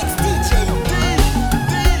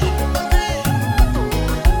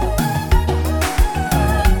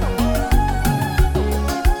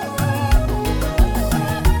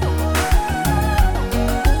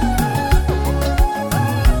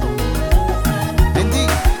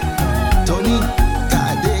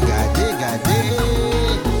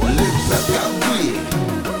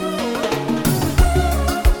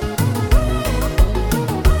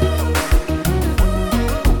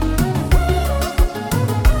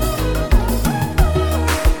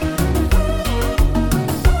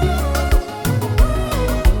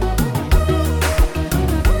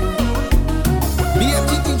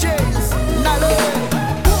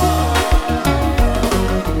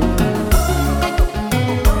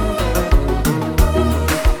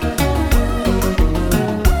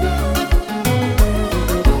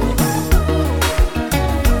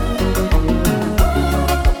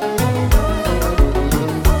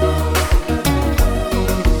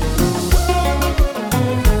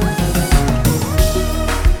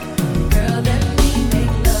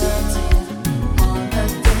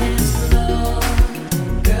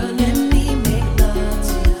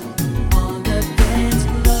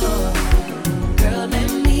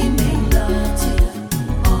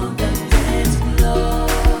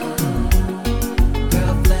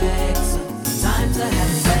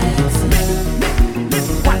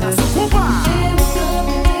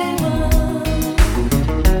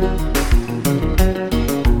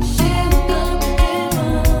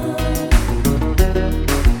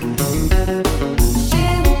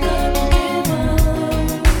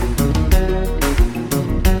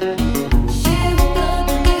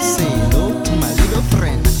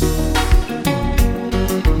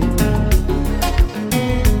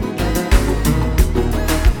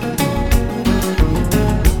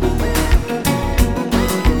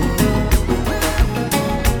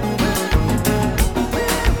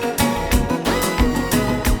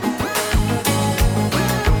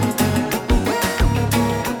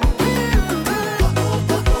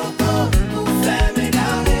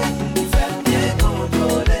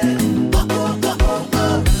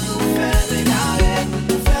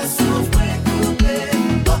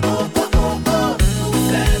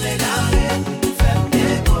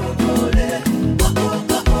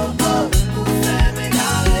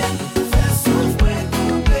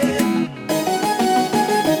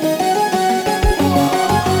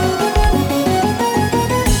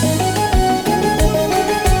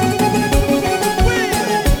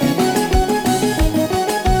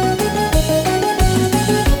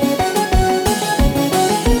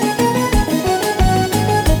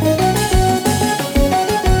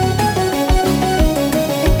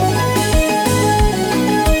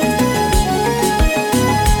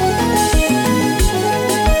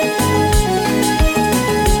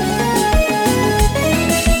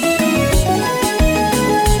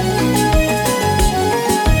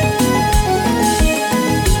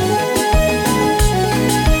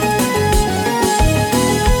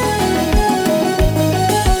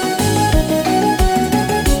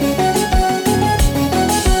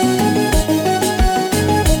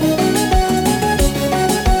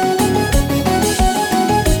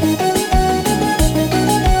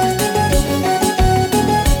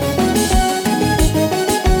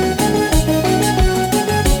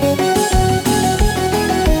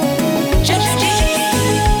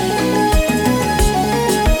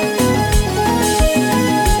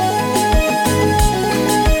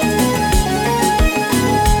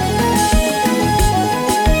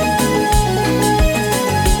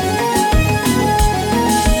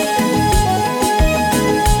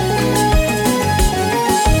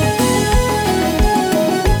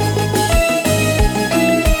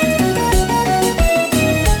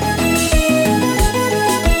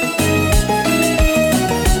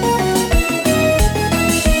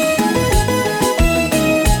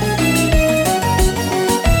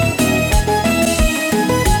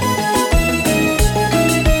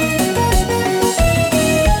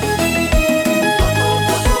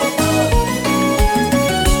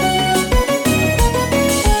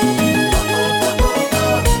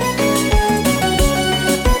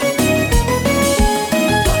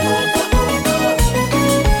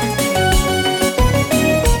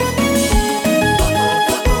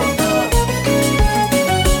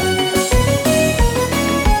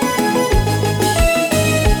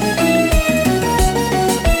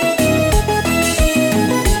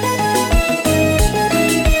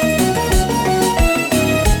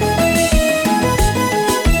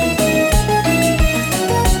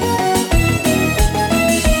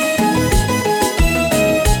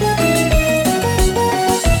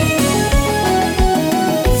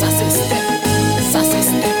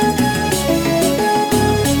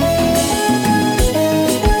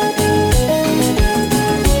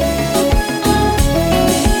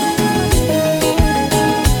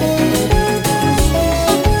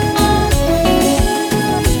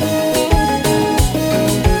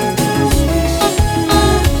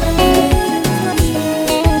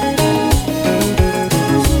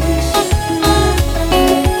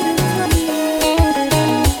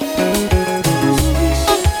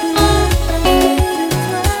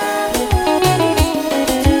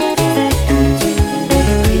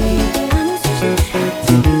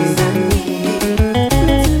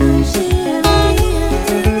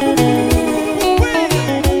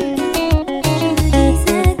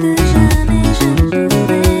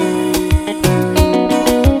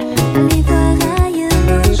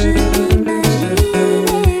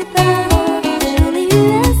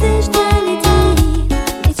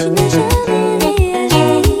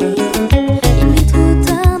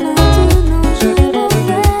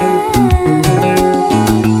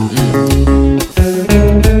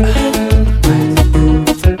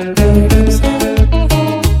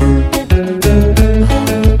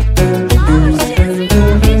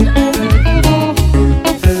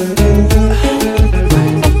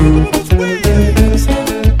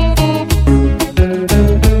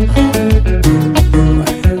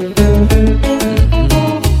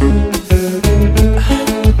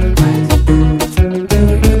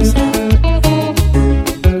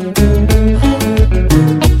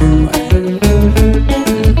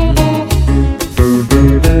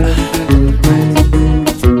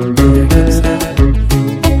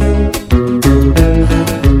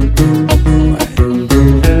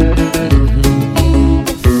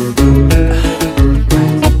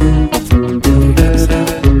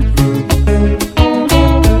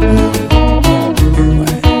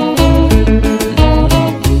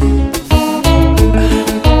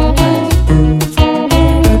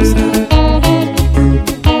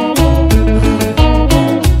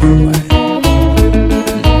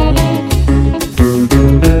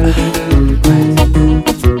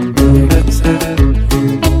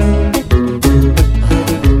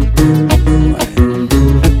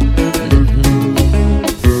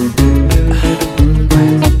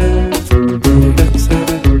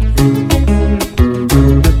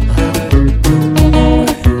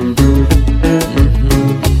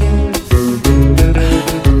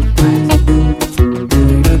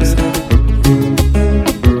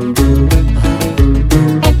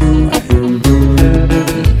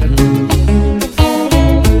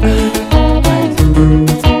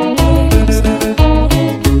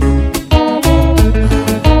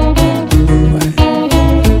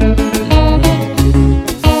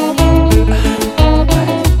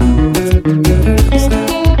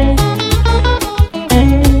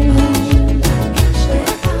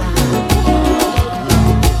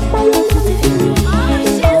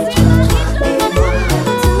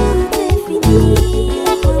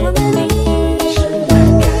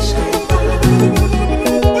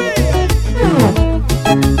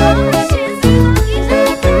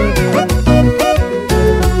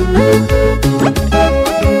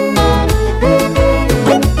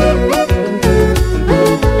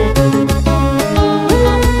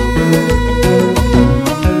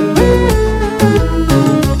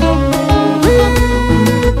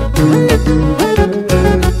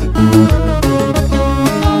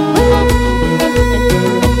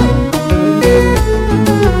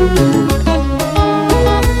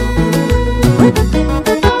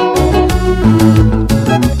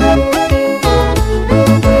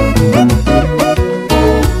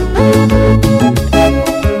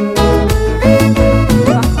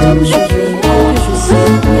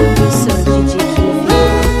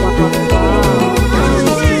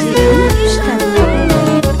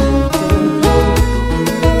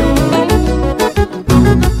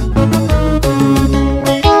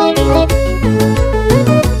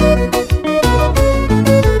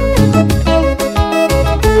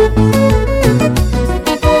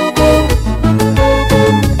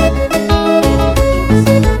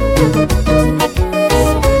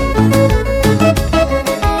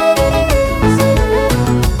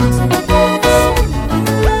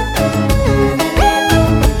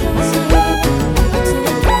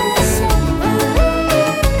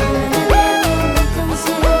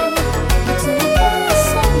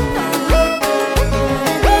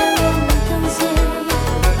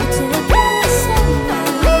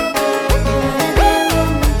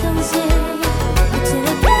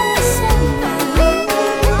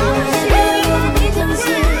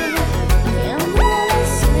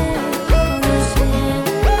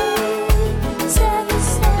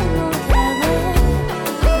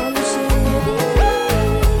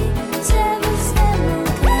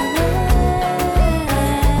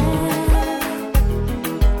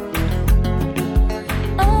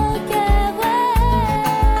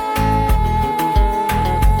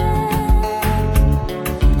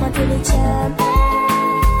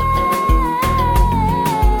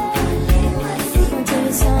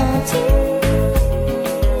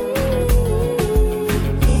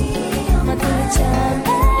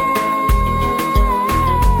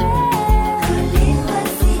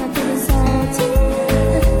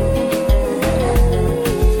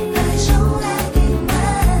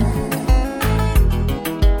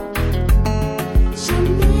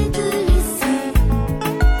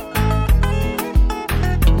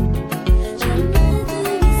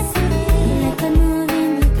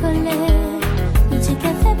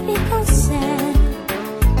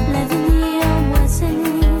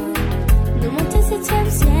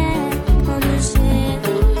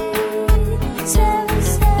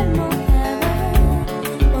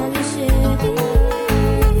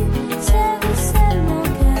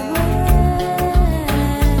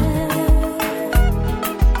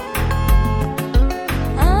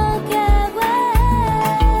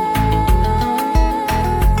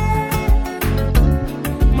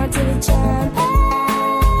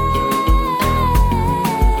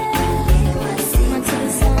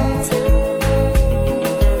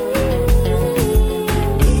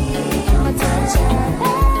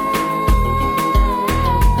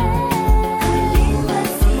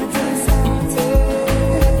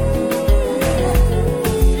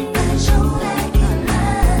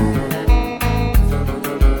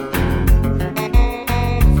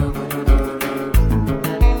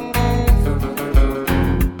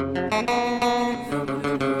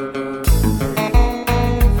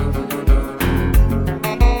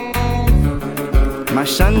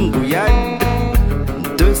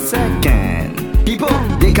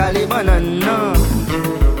 Cali banana.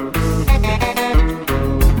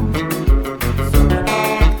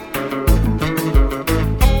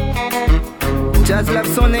 Jazz love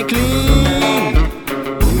sonne clean.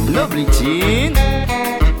 Lovely teen.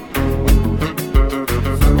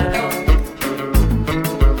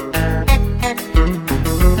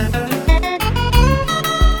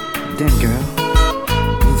 Damn girl,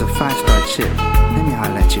 needs a 5-star chip. Let me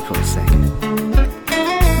holler at you for a second.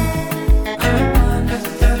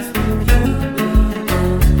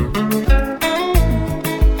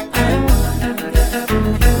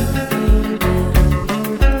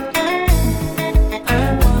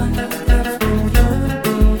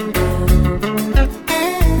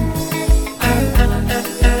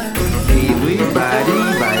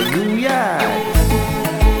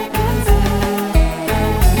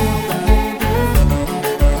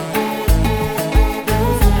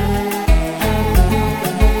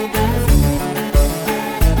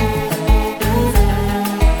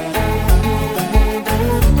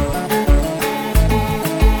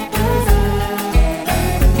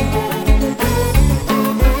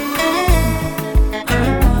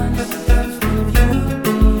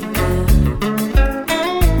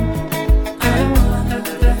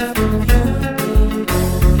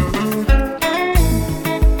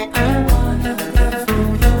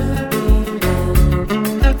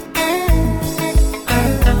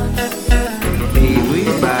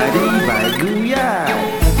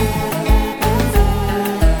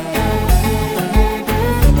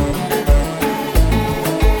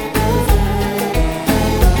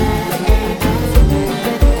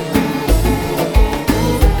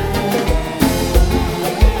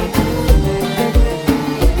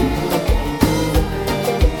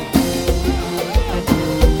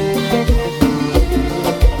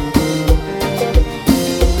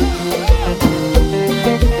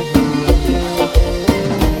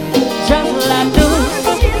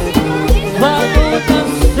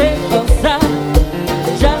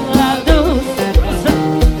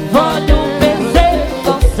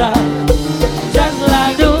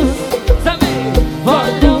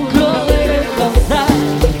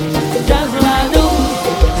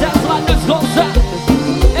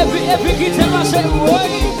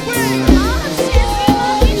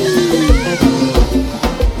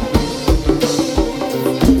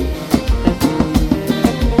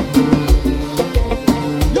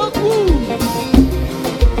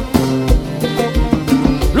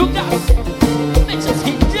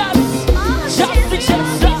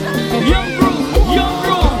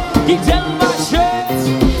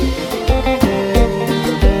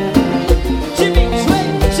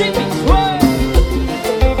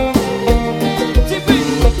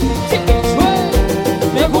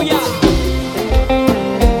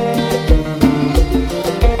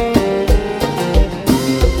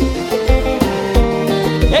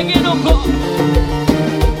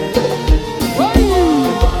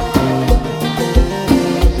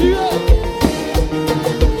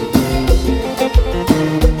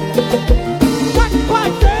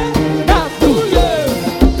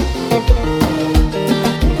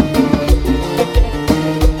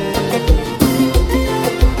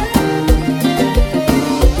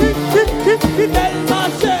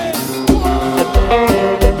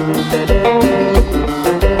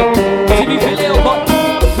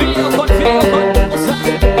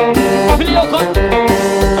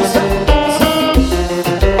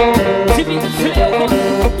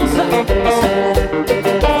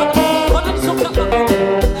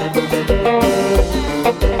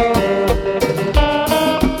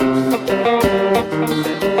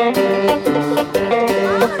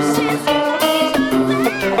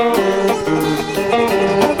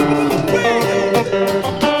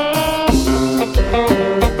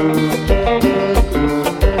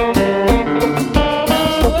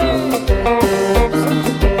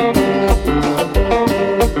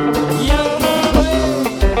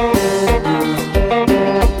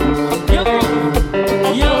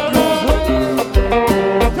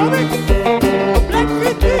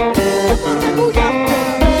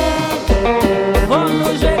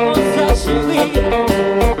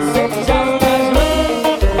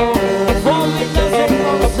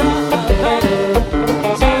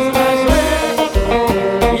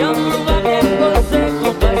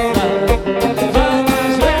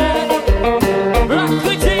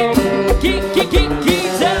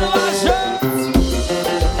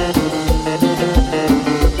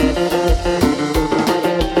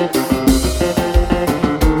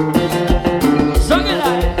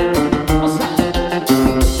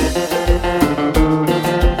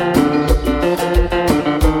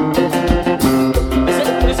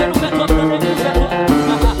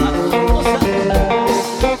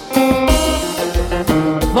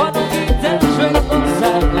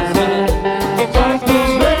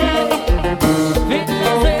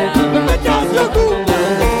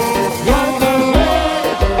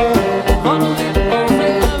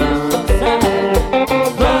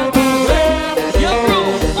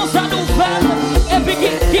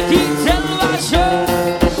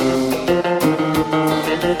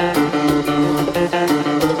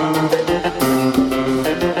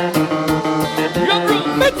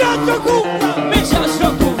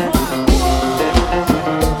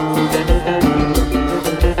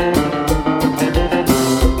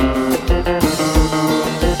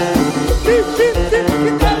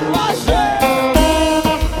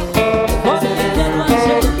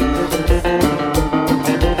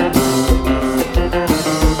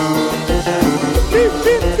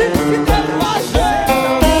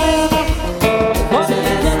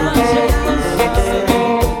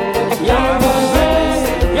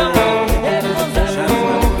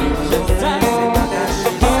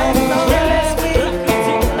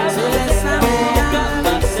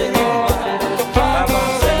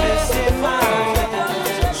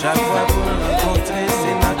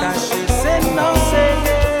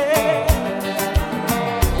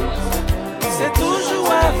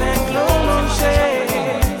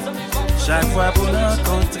 fois pour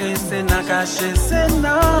rencontrer, c'est n'a caché, c'est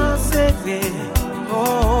non secret. Oh,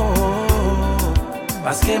 oh, oh.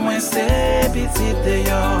 Parce que moi c'est petit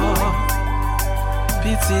dehors,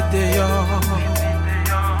 petit dehors,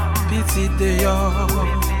 petit dehors,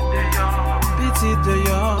 petit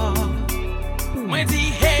dehors. Moi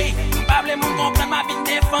dis hey, pas blé mon comprendre ma vie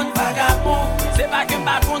défendre vagabond. C'est pas que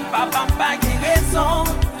ma compte papa pas qui raison.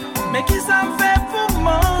 Mais qui ça me fait pour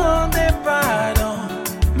demander pardon?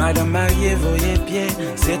 Madame mariée, voyez pied,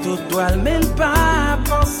 c'est tout toile, mais pas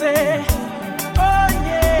penser. Oh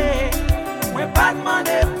yeah, moi pas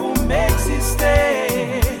demander pour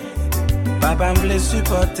m'exister. Papa me voulait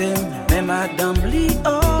supporter, mais madame l'y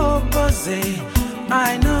opposé.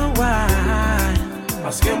 I know why,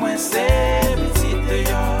 parce que moi c'est petit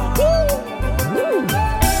dehors.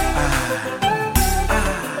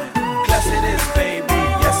 Class it is baby,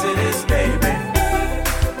 yes it is baby.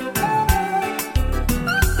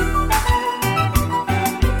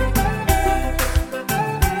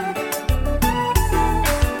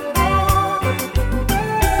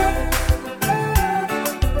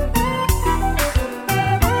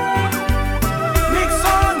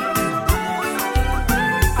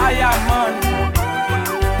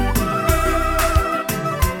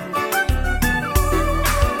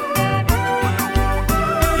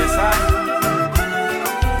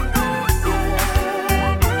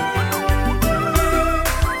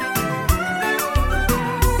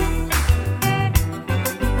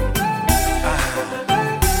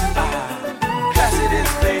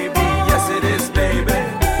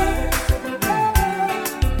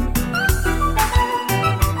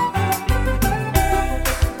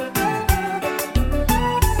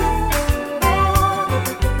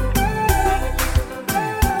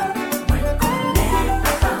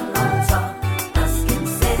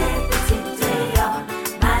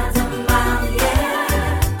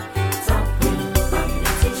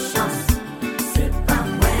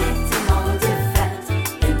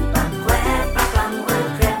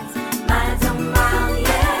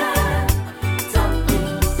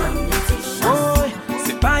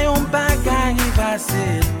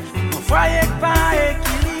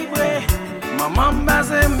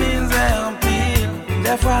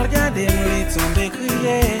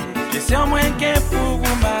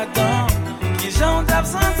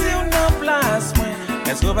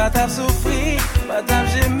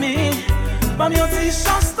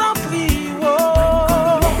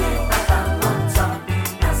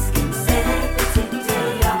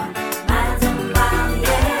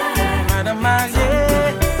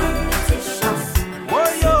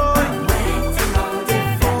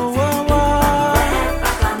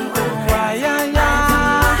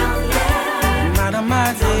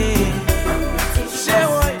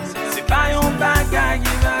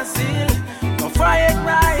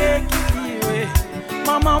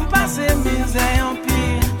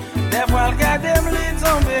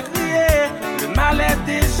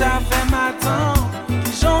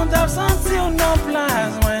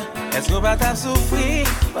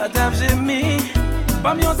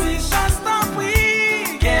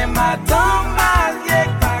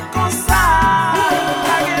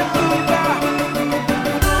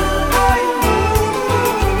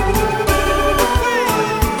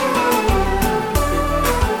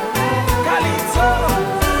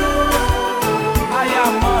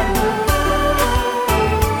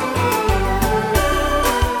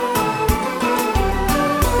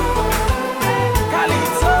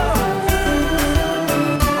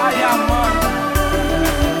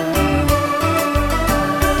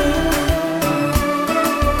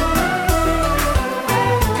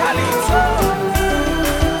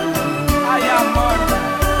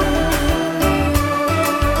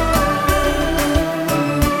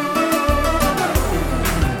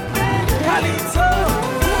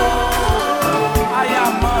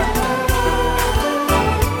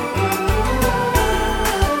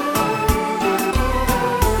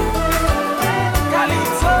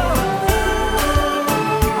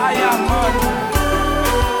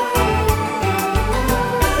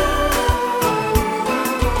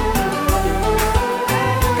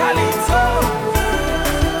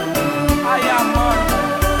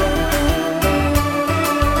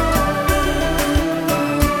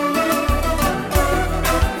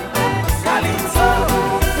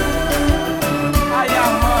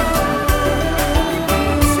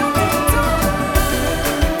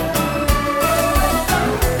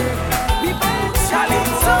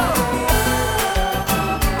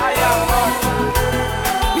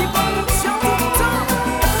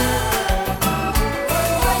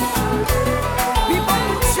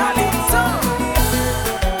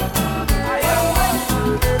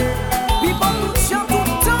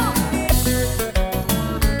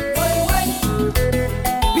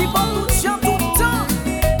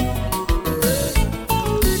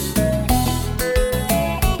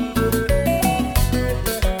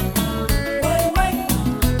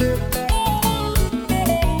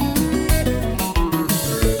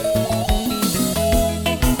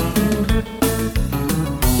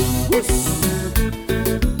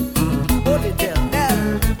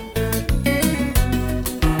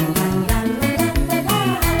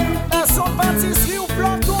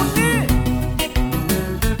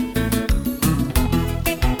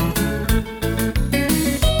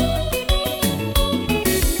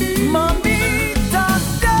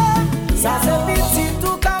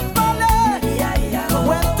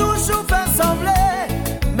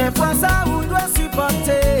 fois ça ou doit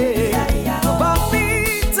supporter. Papi,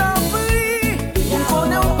 t'en prie, on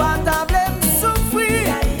connaît ou pas ta blême souffrir.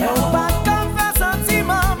 Et on pas qu'à faire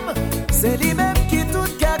sentiment, c'est lui-même qui tout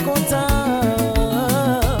qu'à content.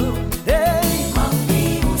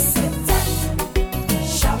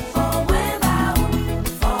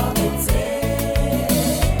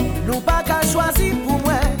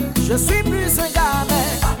 Je suis plus un gamin.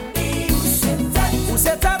 Papi, où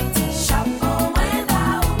c'est tête, chapeau, moi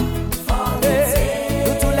là, fort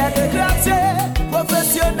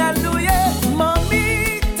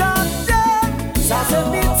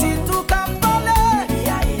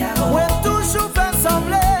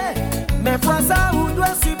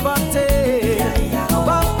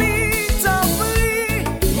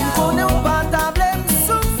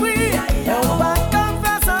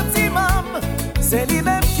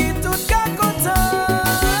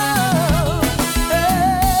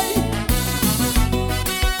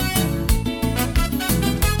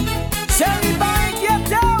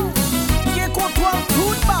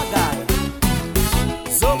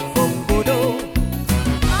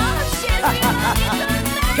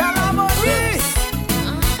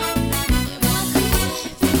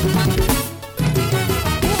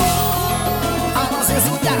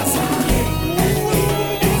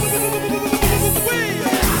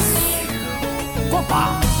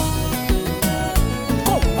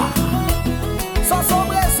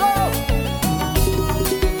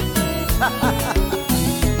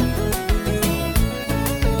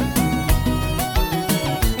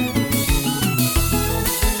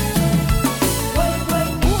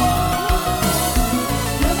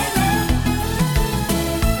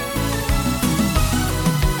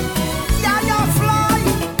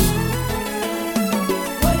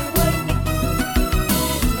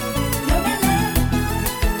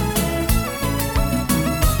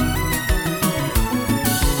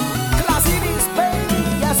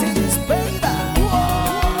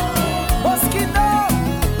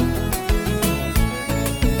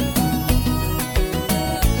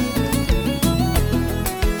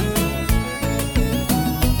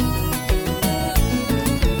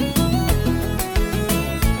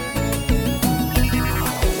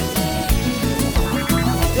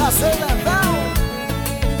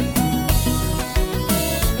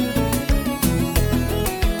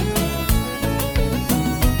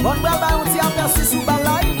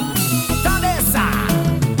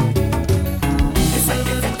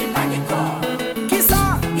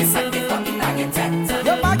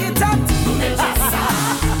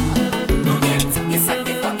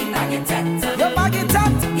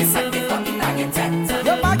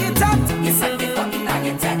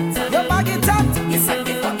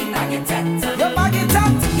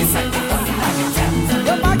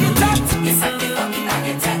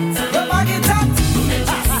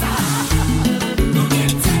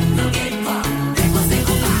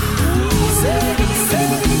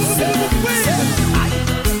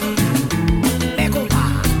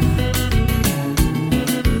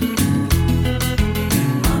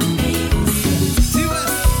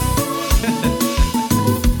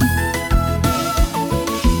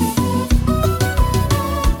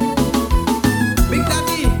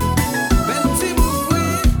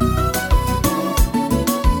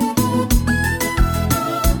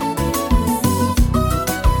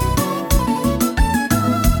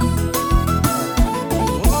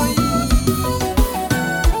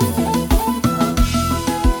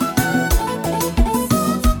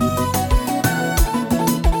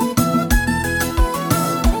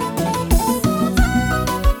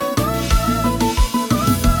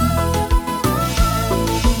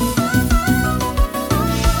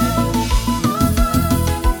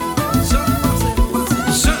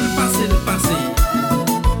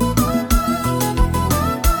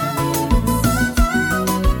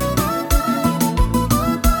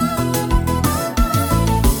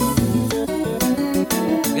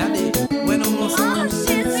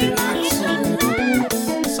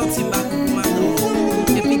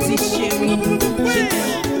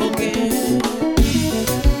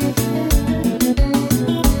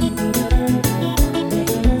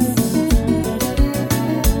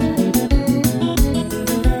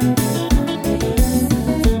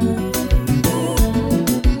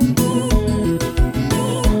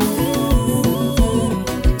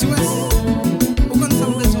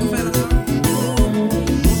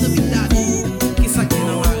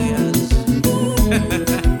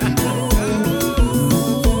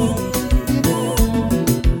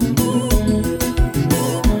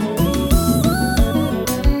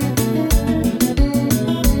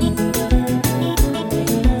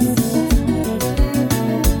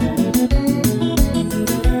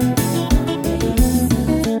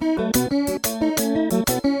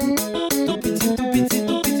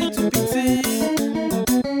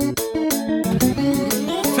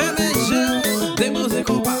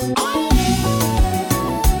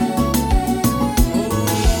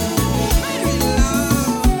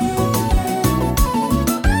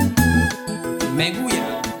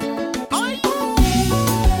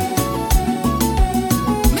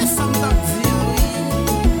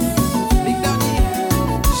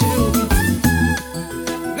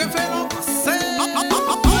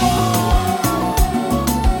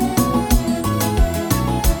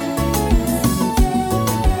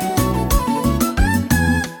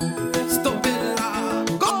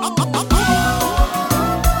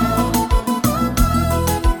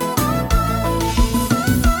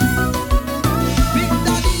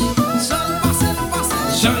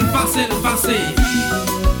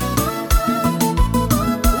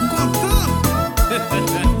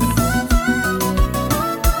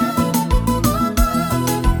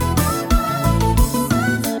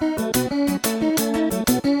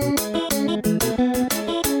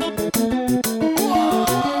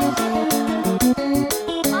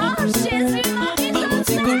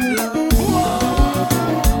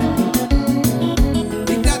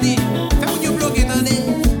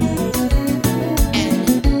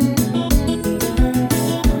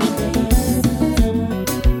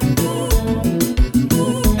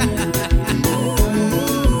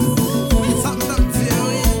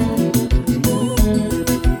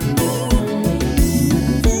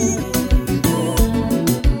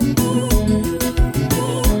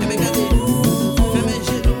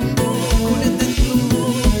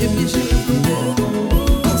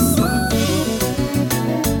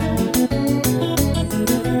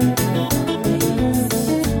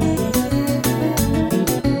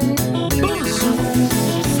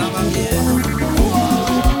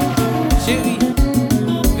chérie.